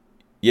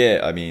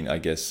 I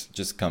guess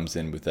just comes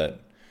in with that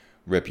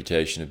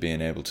reputation of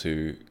being able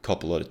to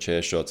cop a lot of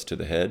chair shots to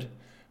the head,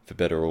 for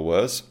better or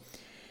worse.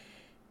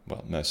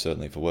 Well, most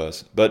certainly for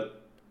worse.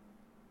 But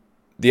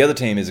the other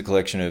team is a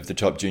collection of the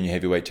top junior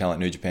heavyweight talent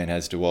New Japan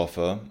has to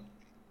offer,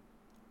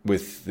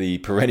 with the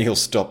perennial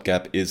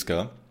stopgap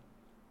Iizuka,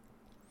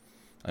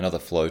 another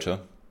floater.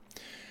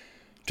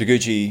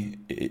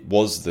 Taguchi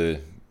was the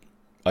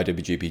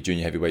IWGP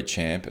Junior Heavyweight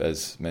Champ,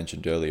 as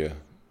mentioned earlier,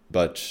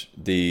 but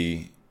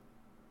I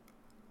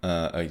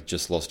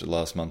just lost it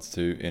last month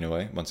to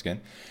Inoue, once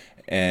again.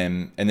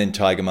 And then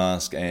Tiger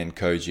Mask and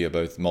Koji are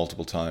both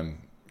multiple-time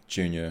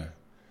junior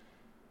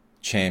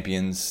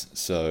champions,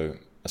 so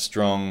a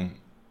strong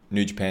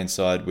New Japan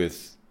side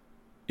with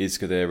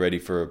Iizuka there ready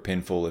for a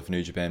pinfall if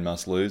New Japan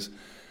must lose.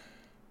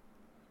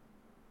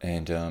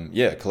 And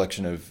a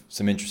collection of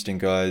some interesting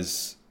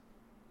guys,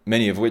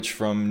 many of which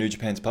from New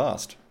Japan's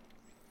past.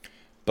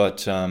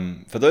 But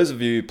for those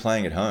of you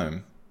playing at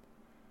home,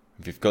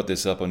 if you've got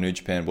this up on New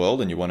Japan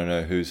World and you want to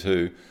know who's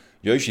who,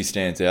 Yoshi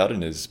stands out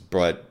in his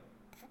bright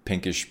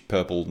pinkish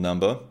purple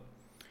number,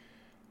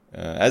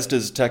 as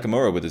does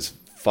Takamura with his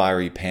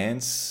fiery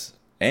pants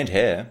and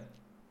hair.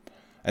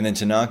 And then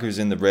Tanaka's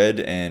in the red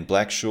and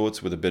black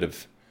shorts with a bit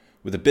of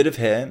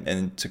hair,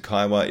 and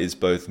Takaiwa is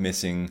both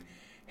missing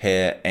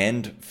hair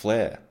and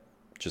flair,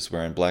 just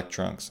wearing black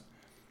trunks.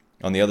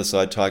 On the other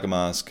side, Tiger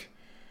Mask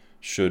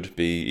should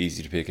be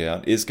easy to pick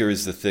out. Iizuka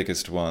is the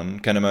thickest one.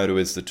 Kanemoto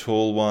is the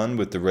tall one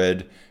with the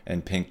red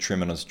and pink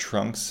trim on his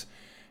trunks.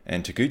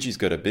 And Taguchi's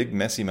got a big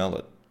messy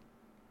mullet.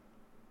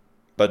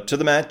 But to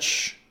the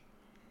match.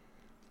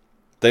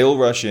 They all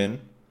rush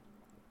in.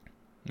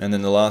 And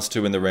then the last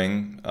two in the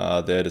ring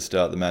are there to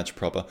start the match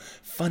proper.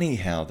 Funny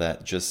how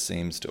that just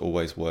seems to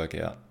always work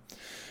out.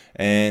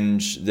 And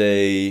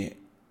they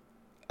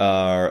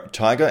are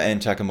Tiger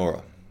and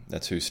Takamura.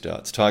 That's who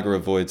starts. Tiger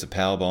avoids a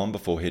powerbomb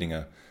before hitting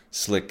a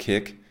slick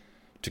kick.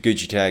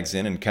 Taguchi tags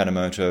in and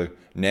Kanemoto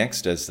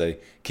next as they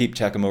keep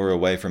Takamura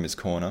away from his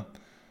corner.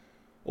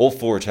 All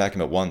four attack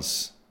him at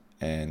once,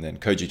 and then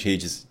Koji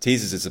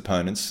teases his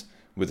opponents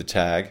with a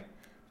tag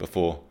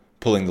before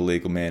pulling the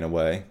legal man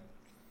away.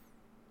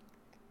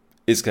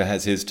 Iizuka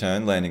has his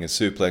turn, landing a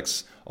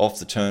suplex off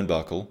the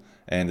turnbuckle,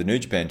 and the New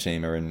Japan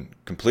team are in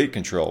complete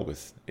control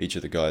with each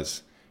of the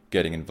guys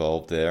getting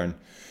involved there. And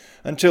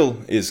until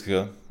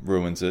Iizuka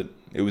ruins it,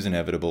 it was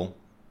inevitable.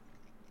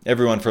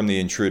 Everyone from the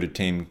Intruder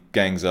team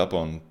gangs up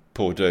on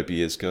poor dopey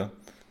Iizuka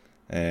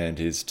and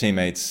his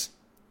teammates,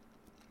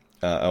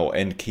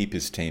 and keep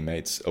his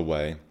teammates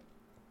away.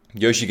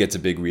 Yoshi gets a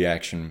big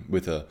reaction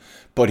with a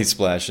body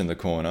splash in the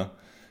corner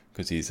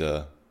because he's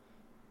a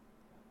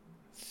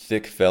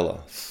thick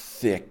fella.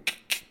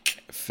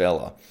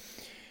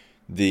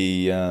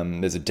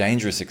 There's a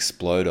dangerous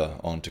exploder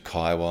on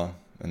Takaiwa,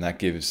 and that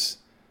gives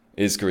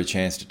Iizuka a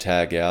chance to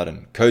tag out,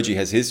 and Koji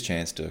has his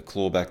chance to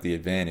claw back the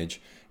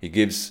advantage. He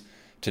gives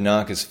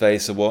Tanaka's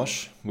face a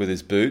wash with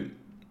his boot,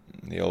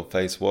 the old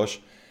face wash,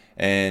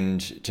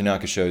 and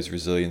Tanaka shows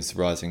resilience,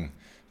 rising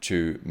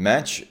to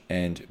match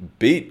and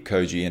beat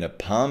Koji in a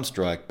palm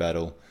strike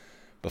battle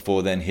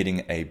before then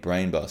hitting a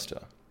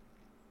brainbuster.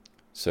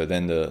 So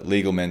then the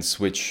legal men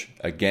switch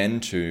again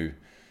to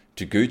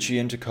Taguchi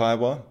and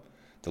Takaiwa.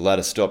 The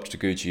latter stopped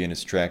Taguchi in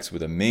his tracks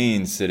with a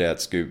mean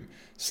sit-out scoop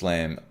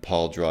slam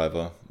pile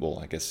driver. Well,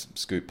 I guess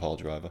scoop pile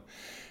driver.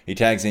 He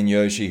tags in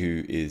Yoshi,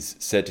 who is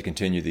set to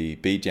continue the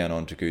beatdown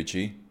on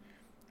Taguchi.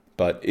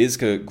 But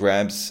Iizuka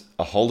grabs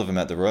a hold of him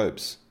at the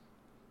ropes.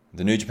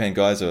 The New Japan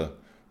guys are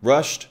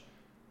rushed,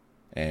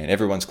 and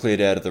everyone's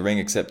cleared out of the ring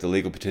except the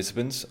legal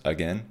participants,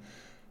 again.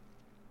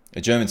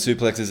 A German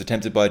suplex is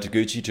attempted by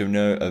Taguchi to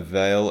no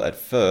avail at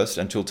first,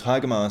 until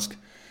Tiger Mask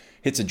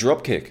hits a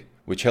dropkick,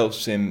 which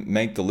helps him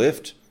make the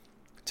lift.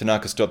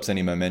 Tanaka stops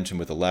any momentum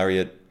with a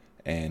lariat,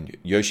 and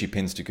Yoshi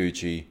pins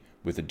Taguchi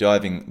with a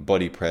diving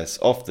body press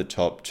off the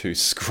top to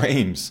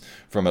screams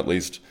from at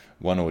least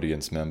one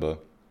audience member.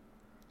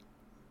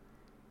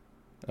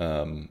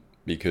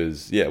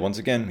 Because, once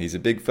again, he's a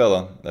big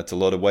fella. That's a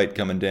lot of weight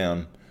coming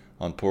down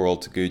on poor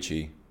old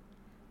Taguchi.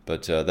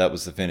 But that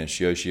was the finish.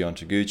 Yoshi on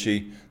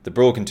Taguchi. The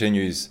brawl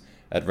continues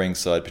at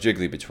ringside,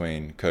 particularly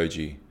between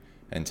Koji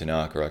and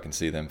Tanaka. I can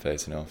see them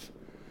facing off.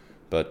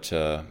 But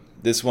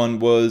this one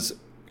was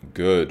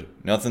good.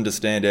 Nothing to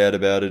stand out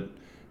about it.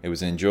 It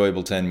was an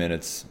enjoyable 10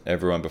 minutes.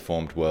 Everyone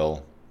performed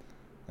well.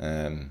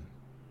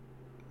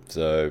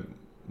 So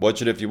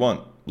watch it if you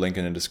want. Link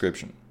in the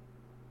description.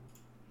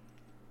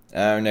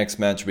 Our next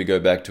match, we go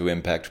back to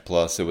Impact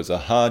Plus. It was a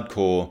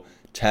hardcore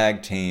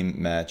tag team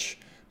match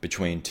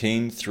between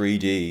Team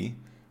 3D,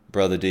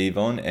 Brother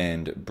Devon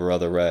and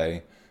Brother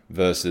Ray,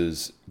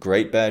 versus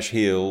Great Bash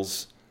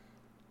Heels,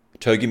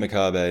 Togi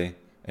Makabe,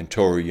 and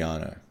Toru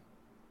Yano.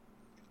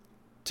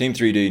 Team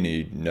 3D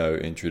need no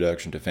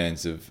introduction to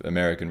fans of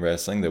American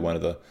wrestling. They're one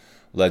of the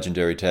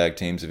legendary tag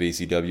teams of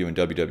ECW and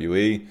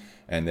WWE,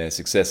 and their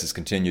success has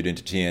continued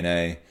into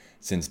TNA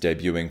since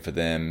debuting for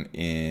them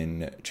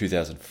in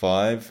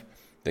 2005.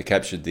 They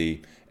captured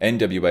the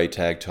NWA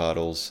tag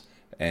titles,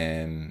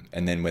 and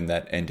then when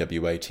that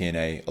NWA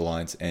TNA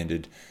alliance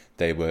ended,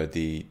 they were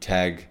the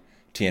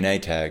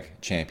TNA tag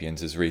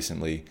champions as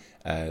recently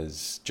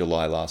as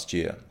July last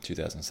year,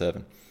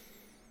 2007.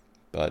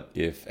 But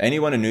if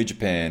anyone in New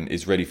Japan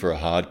is ready for a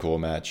hardcore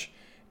match,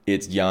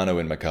 it's Yano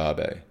and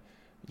Makabe.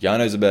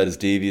 Yano's about as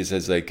devious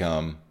as they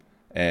come,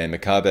 and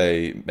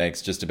Makabe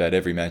makes just about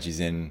every match he's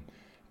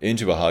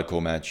into a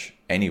hardcore match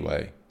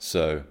anyway.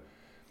 So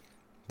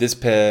this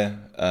pair,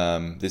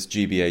 this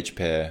GBH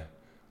pair,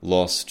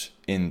 lost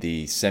in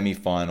the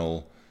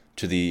semi-final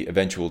to the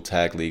eventual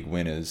tag league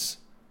winners,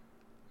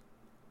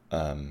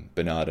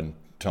 Bernard and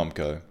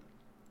Tomko.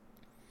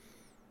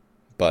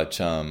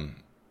 But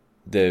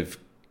they've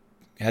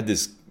had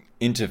this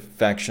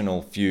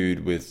interfactional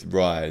feud with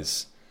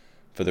Rise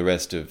for the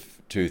rest of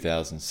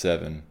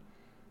 2007.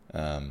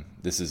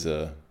 This is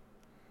a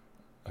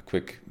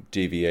quick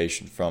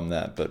deviation from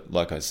that, but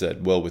like I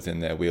said, well within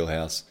their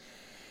wheelhouse.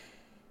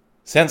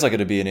 Sounds like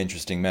it'd be an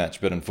interesting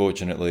match, but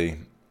unfortunately,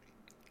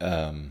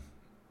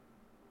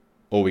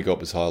 all we got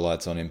was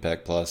highlights on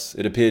Impact Plus.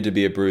 It appeared to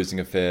be a bruising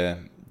affair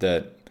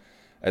that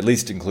at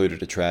least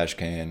included a trash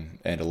can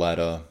and a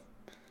ladder,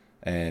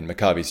 and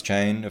Makabe's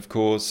chain, of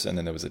course, and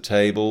then there was a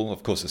table.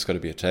 Of course, it's got to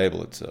be a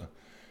table. It's a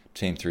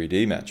Team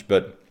 3D match,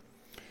 but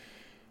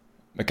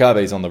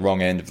Makabe's on the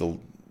wrong end of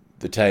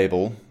the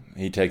table.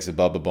 He takes a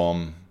Bubba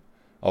Bomb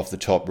off the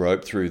top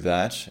rope through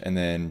that, and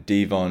then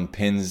Devon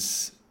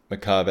pins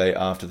Makabe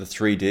after the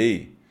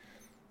 3D.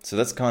 So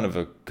that's kind of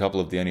a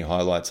couple of the only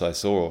highlights I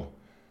saw,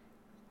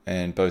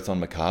 and both on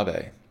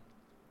Makabe.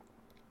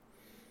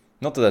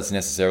 Not that that's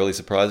necessarily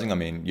surprising. I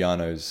mean,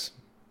 Yano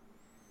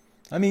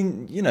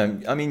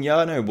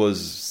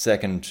was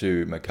second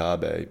to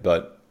Makabe,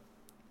 but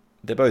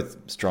they're both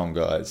strong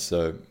guys,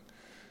 so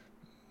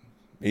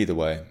either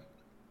way.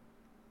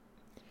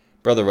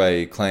 Brother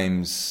Ray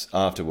claims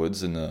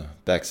afterwards in the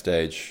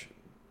backstage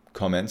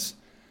comments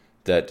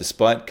that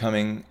despite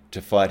coming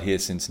to fight here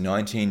since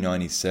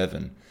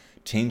 1997,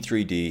 Team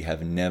 3D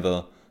have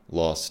never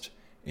lost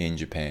in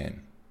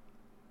Japan.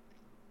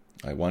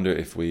 I wonder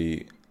if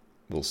we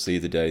will see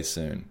the day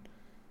soon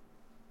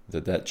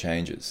that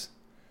changes.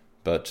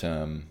 But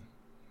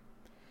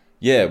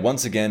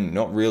once again,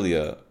 not really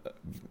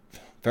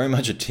very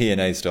much a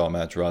TNA style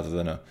match rather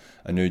than a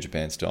New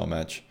Japan style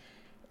match.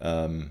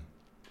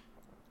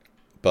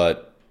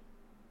 But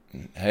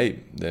hey,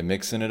 they're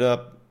mixing it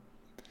up,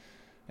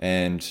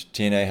 and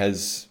TNA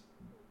has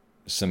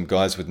some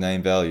guys with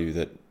name value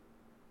that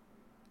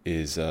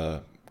is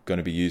going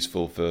to be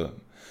useful for,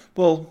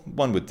 well,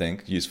 one would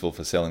think, useful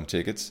for selling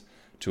tickets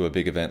to a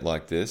big event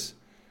like this.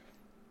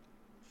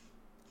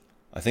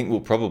 I think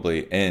we'll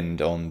probably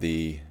end on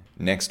the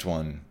next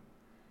one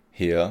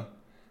here,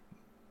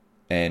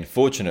 and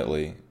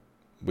fortunately,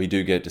 we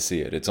do get to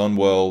see it. It's on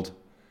World,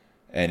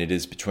 and it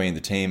is between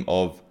the team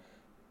of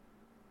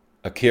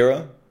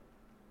Akira,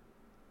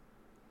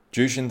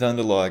 Jushin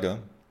Thunder Liger,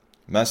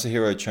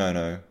 Masahiro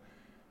Chono,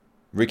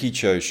 Riki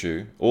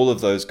Choshu. All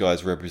of those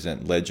guys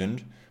represent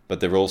Legend,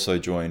 but they're also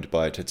joined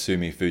by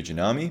Tatsumi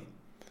Fujinami.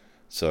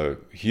 So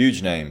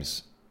huge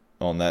names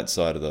on that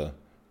side of the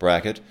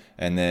bracket.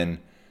 And then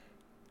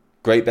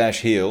Great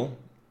Bash Heel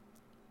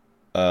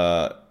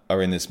are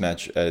in this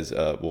match as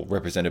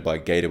represented by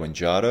Gato and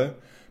Jado.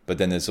 But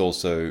then there's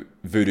also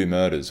Voodoo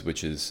Murders,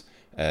 which is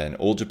an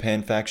All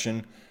Japan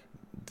faction.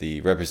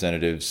 The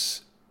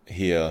representatives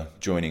here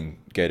joining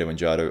Gato and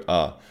Jado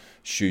are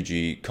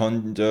Shuji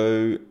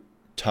Kondo,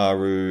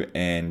 Taru,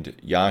 and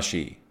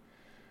Yashi.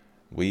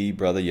 Wee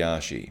brother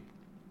Yashi.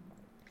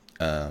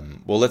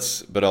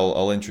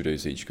 I'll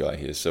introduce each guy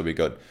here. So we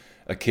got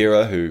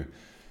Akira, who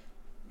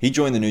he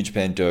joined the New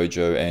Japan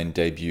Dojo and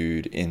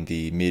debuted in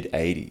the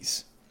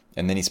mid-80s.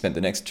 And then he spent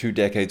the next 2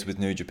 decades with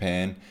New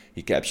Japan.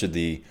 He captured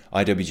the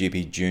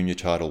IWGP Junior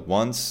title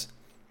once,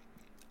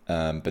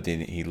 but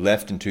then he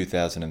left in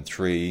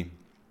 2003,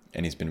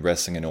 and he's been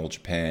wrestling in All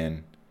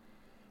Japan.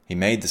 He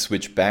made the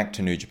switch back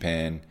to New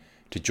Japan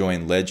to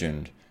join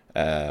Legend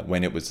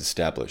when it was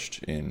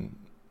established in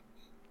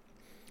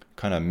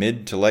kind of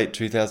mid to late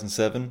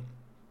 2007.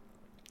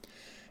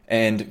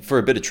 And for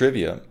a bit of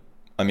trivia,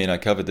 I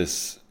covered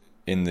this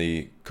in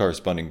the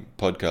corresponding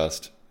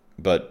podcast,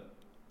 but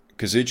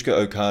Kazuchika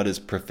Okada's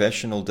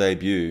professional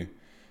debut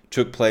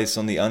took place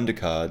on the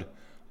undercard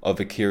of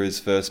Akira's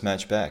first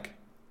match back,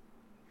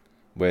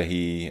 where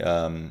he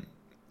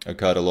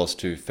Okada lost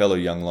to fellow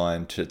young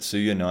lion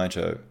Tetsuya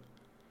Naito.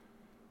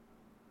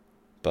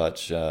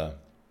 But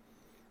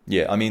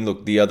yeah, I mean,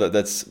 look,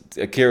 that's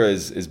Akira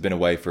has been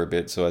away for a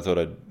bit, so I thought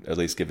I'd at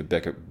least give a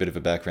bit of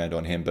a background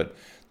on him. But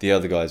the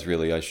other guys,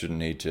 really, I shouldn't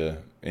need to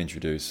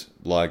introduce.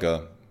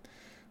 Liger,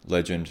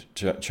 legend.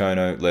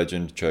 Chono,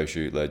 legend.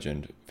 Choshu,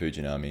 legend.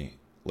 Fujinami,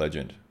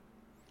 legend.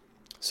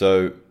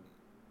 So,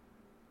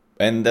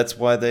 and that's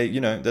why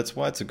that's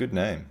why it's a good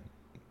name.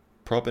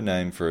 Proper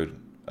name for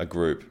a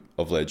group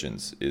of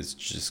legends is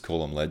just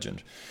call them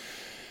legend.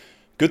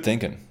 Good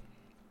thinking.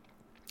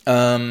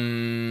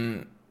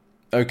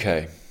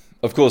 Okay.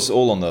 Of course,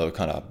 all on the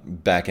kind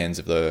of back ends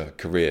of their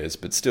careers,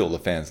 but still the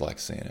fans like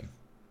seeing him.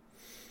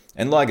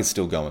 And Liger's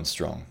still going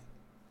strong.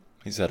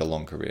 He's had a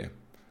long career,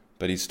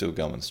 but he's still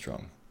going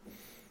strong.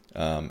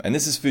 And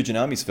this is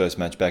Fujinami's first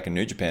match back in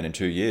New Japan in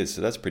 2 years,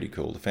 so that's pretty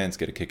cool. The fans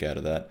get a kick out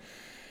of that.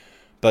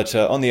 But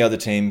on the other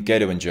team,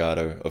 Gato and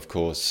Jado, of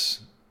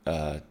course,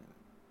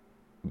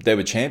 they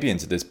were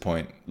champions at this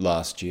point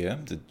last year,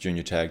 the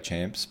junior tag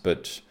champs,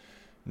 but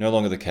no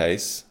longer the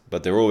case.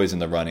 But they're always in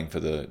the running for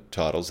the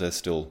titles. They're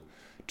still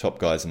top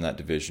guys in that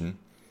division.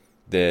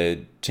 Their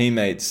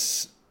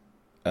teammates,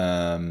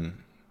 there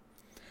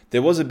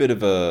was a bit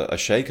of a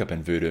shake-up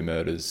in Voodoo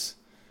Murders,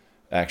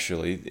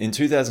 actually. In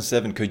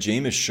 2007,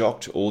 Kojima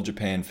shocked All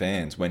Japan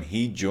fans when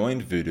he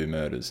joined Voodoo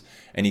Murders,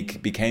 and he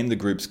became the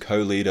group's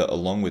co-leader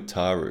along with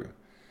Taru.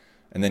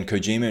 And then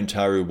Kojima and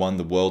Taru won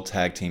the World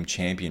Tag Team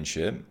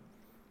Championship.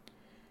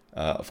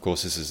 Of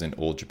course, this is in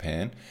All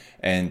Japan.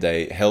 And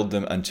they held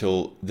them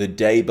until the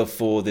day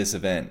before this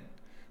event.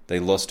 They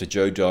lost to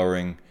Joe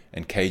Doring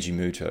and Keiji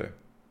Muto.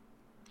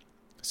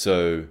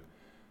 So,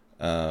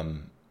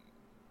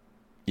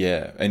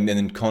 yeah. And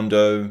then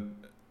Kondo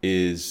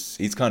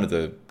he's kind of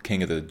the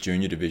king of the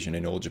junior division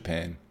in All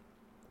Japan.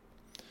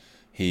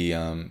 He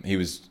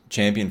was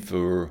champion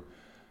for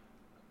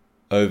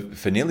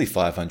nearly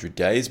 500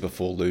 days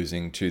before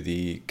losing to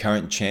the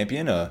current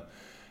champion, a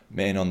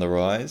man on the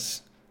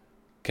rise,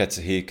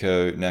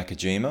 Katsuhiko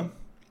Nakajima.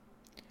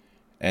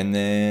 And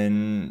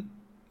then,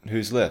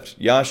 who's left?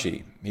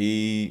 Yashi.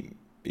 He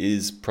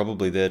is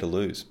probably there to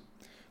lose.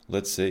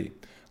 Let's see.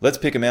 Let's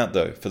pick him out,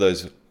 though, for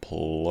those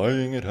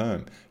playing at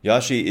home.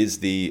 Yashi is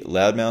the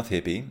loudmouth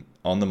hippie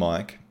on the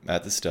mic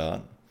at the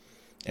start.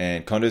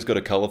 And Kondo's got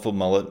a colourful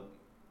mullet,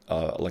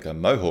 like a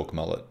mohawk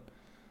mullet.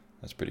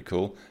 That's pretty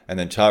cool. And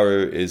then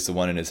Taru is the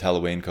one in his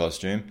Halloween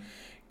costume.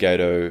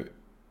 Gato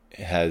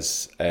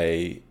has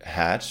a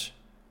hat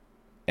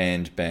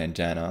and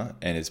bandana,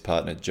 and his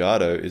partner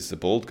Jado is the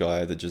bald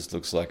guy that just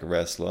looks like a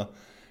wrestler.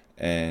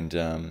 And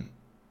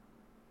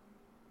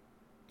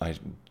I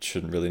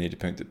shouldn't really need to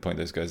point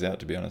those guys out,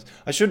 to be honest.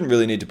 I shouldn't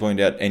really need to point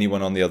out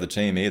anyone on the other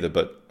team either,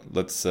 but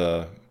let's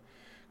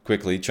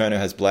quickly. Chono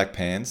has black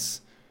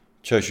pants.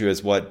 Choshu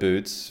has white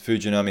boots.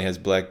 Fujinami has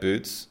black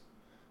boots.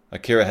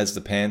 Akira has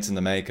the pants and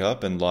the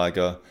makeup, and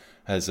Liger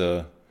has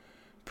a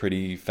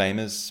pretty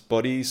famous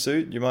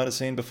bodysuit you might have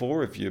seen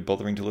before if you're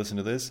bothering to listen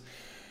to this.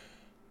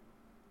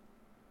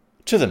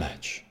 To the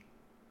match.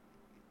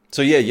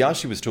 So yeah,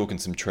 Yashi was talking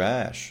some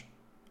trash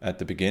at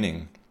the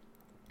beginning,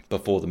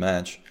 before the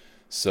match.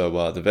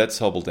 So the vets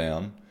hobble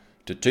down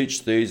to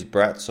teach these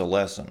brats a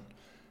lesson.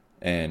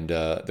 And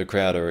the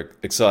crowd are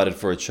excited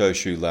for a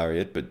Choshu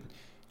lariat, but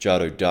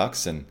Jado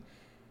ducks and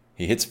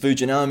he hits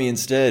Fujinami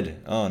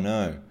instead. Oh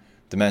no.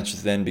 The match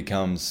then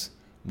becomes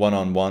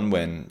one-on-one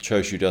when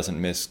Choshu doesn't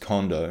miss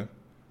Kondo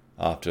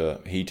after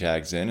he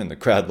tags in, and the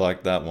crowd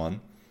liked that one.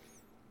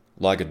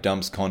 Liger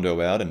dumps Kondo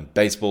out and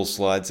baseball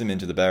slides him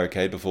into the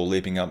barricade before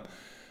leaping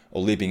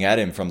at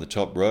him from the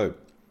top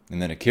rope.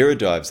 And then Akira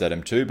dives at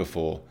him too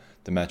before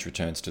the match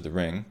returns to the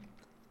ring.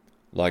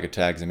 Liger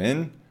tags him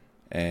in,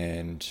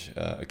 and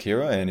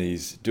Akira, and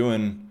he's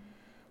doing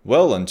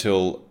well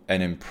until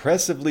an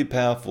impressively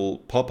powerful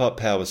pop-up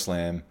power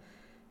slam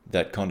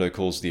that Kondo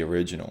calls the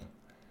original.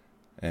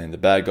 And the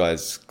bad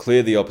guys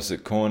clear the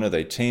opposite corner.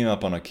 They team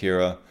up on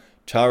Akira.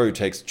 Taru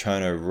takes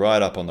Chono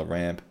right up on the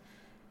ramp.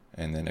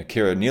 And then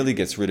Akira nearly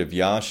gets rid of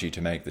Yashi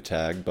to make the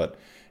tag, but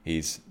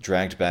he's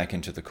dragged back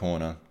into the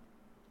corner.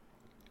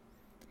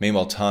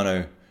 Meanwhile,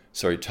 Taru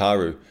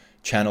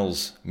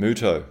channels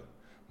Muto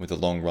with a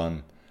long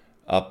run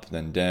up,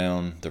 then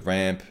down the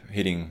ramp,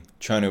 hitting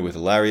Chono with a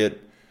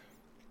lariat.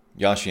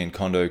 Yashi and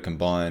Kondo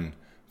combine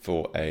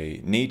for a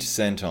neat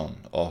senton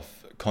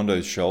off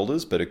Kondo's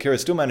shoulders, but Akira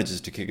still manages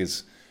to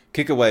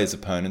kick away his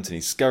opponents, and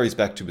he scurries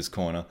back to his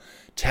corner,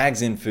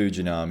 tags in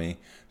Fujinami.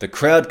 The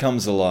crowd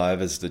comes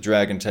alive as the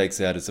Dragon takes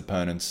out his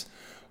opponents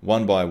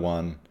one by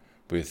one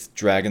with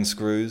dragon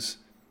screws.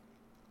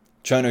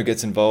 Chono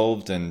gets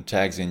involved and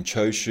tags in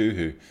Choshu,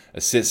 who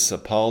assists a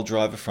pile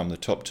driver from the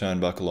top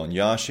turnbuckle on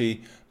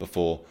Yashi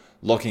before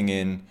locking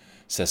in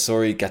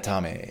Sasori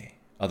Gatame,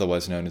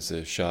 otherwise known as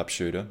the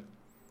sharpshooter.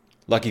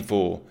 Lucky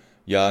for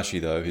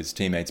Yashi, though, his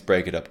teammates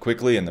break it up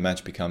quickly and the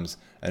match becomes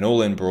an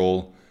all-in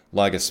brawl.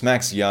 Liger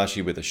smacks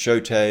Yashi with a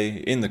shote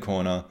in the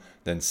corner,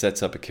 then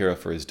sets up Akira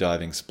for his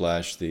diving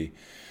splash, the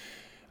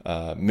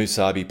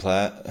Musasabi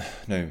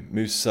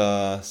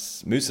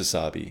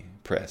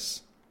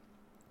press.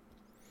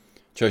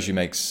 Joshi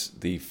makes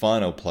the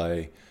final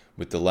play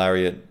with the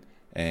lariat,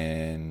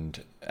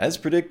 and as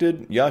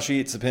predicted, Yashi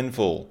eats the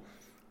pinfall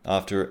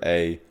after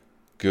a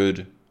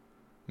good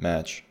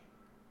match.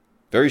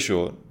 Very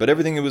short, but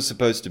everything it was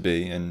supposed to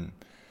be, and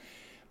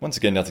once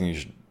again, nothing you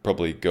should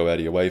probably go out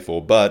of your way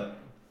for, but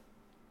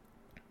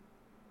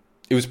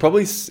it was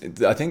probably,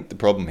 I think the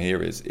problem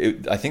here is,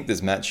 I think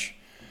this match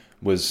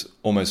was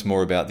almost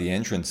more about the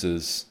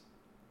entrances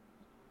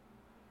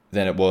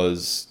than it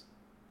was,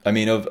 I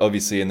mean,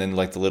 obviously, and then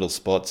like the little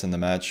spots in the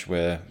match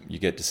where you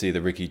get to see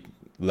the Ricky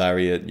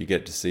Lariat, you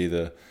get to see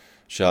the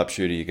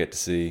sharpshooter, you get to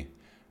see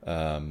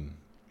the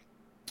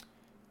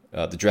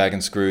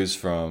dragon screws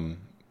from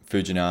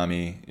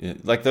Fujinami,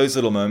 like those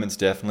little moments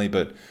definitely,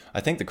 but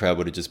I think the crowd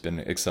would have just been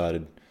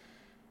excited,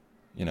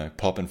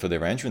 popping for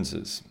their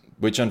entrances,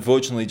 which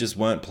unfortunately just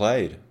weren't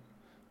played.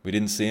 We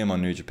didn't see them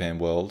on New Japan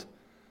World,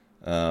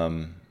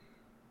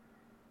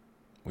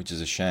 which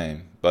is a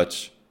shame,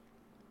 but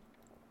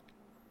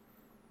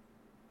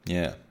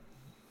yeah.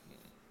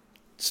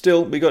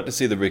 Still, we got to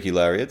see the Ricky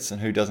Lariats, and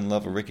who doesn't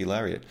love a Ricky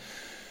Lariat?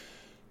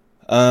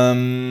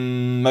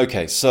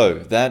 Okay, so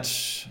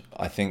that,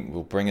 I think,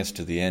 will bring us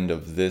to the end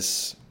of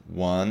this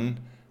one.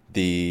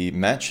 The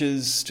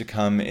matches to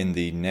come in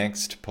the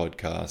next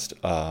podcast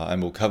are,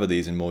 and we'll cover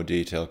these in more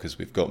detail because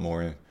we've got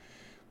more,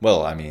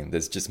 well, I mean,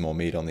 there's just more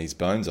meat on these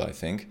bones, I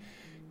think.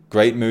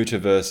 Great Muta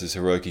versus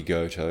Hiroki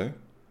Goto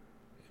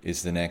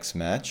is the next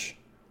match.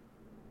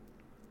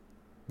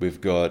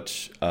 We've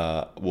got,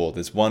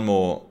 there's one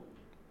more,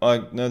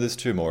 no, there's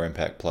two more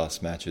Impact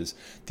Plus matches.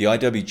 The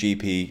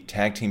IWGP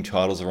Tag Team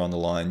titles are on the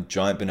line.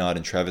 Giant Bernard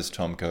and Travis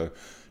Tomko,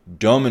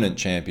 dominant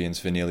champions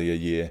for nearly a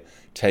year,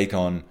 take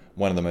on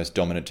one of the most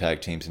dominant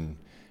tag teams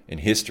in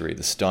history,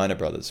 the Steiner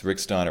brothers, Rick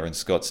Steiner and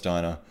Scott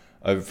Steiner,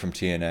 over from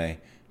TNA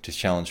to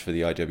challenge for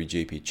the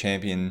IWGP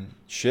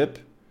Championship.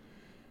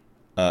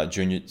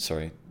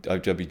 IWGP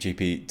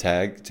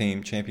Tag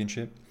Team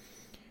Championship.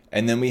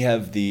 And then we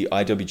have the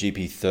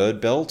IWGP third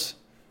belt,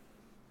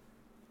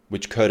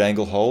 which Kurt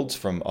Angle holds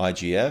from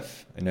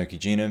IGF, Inoki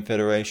Genome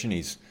Federation.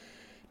 He's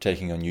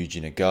taking on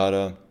Yuji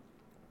Nagata.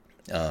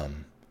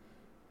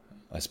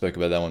 I spoke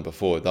about that one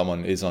before. That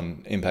one is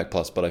on Impact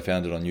Plus, but I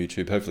found it on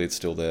YouTube. Hopefully it's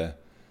still there,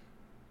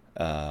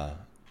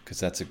 because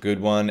that's a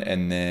good one.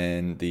 And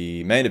then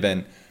the main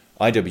event,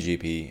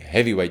 IWGP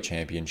Heavyweight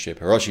Championship,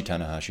 Hiroshi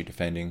Tanahashi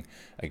defending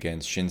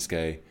against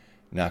Shinsuke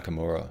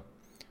Nakamura.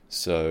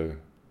 So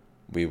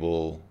we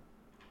will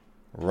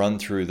run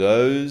through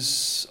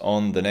those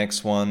on the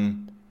next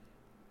one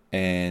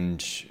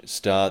and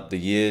start the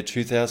year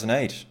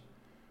 2008.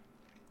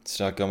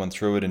 Start going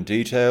through it in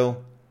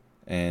detail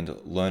and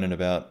learning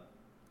about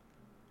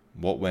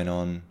what went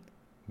on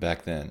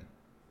back then.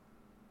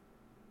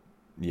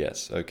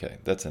 Yes, okay,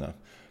 that's enough.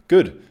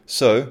 Good.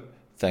 So,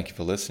 thank you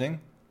for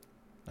listening.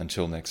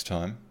 Until next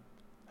time,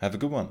 have a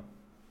good one.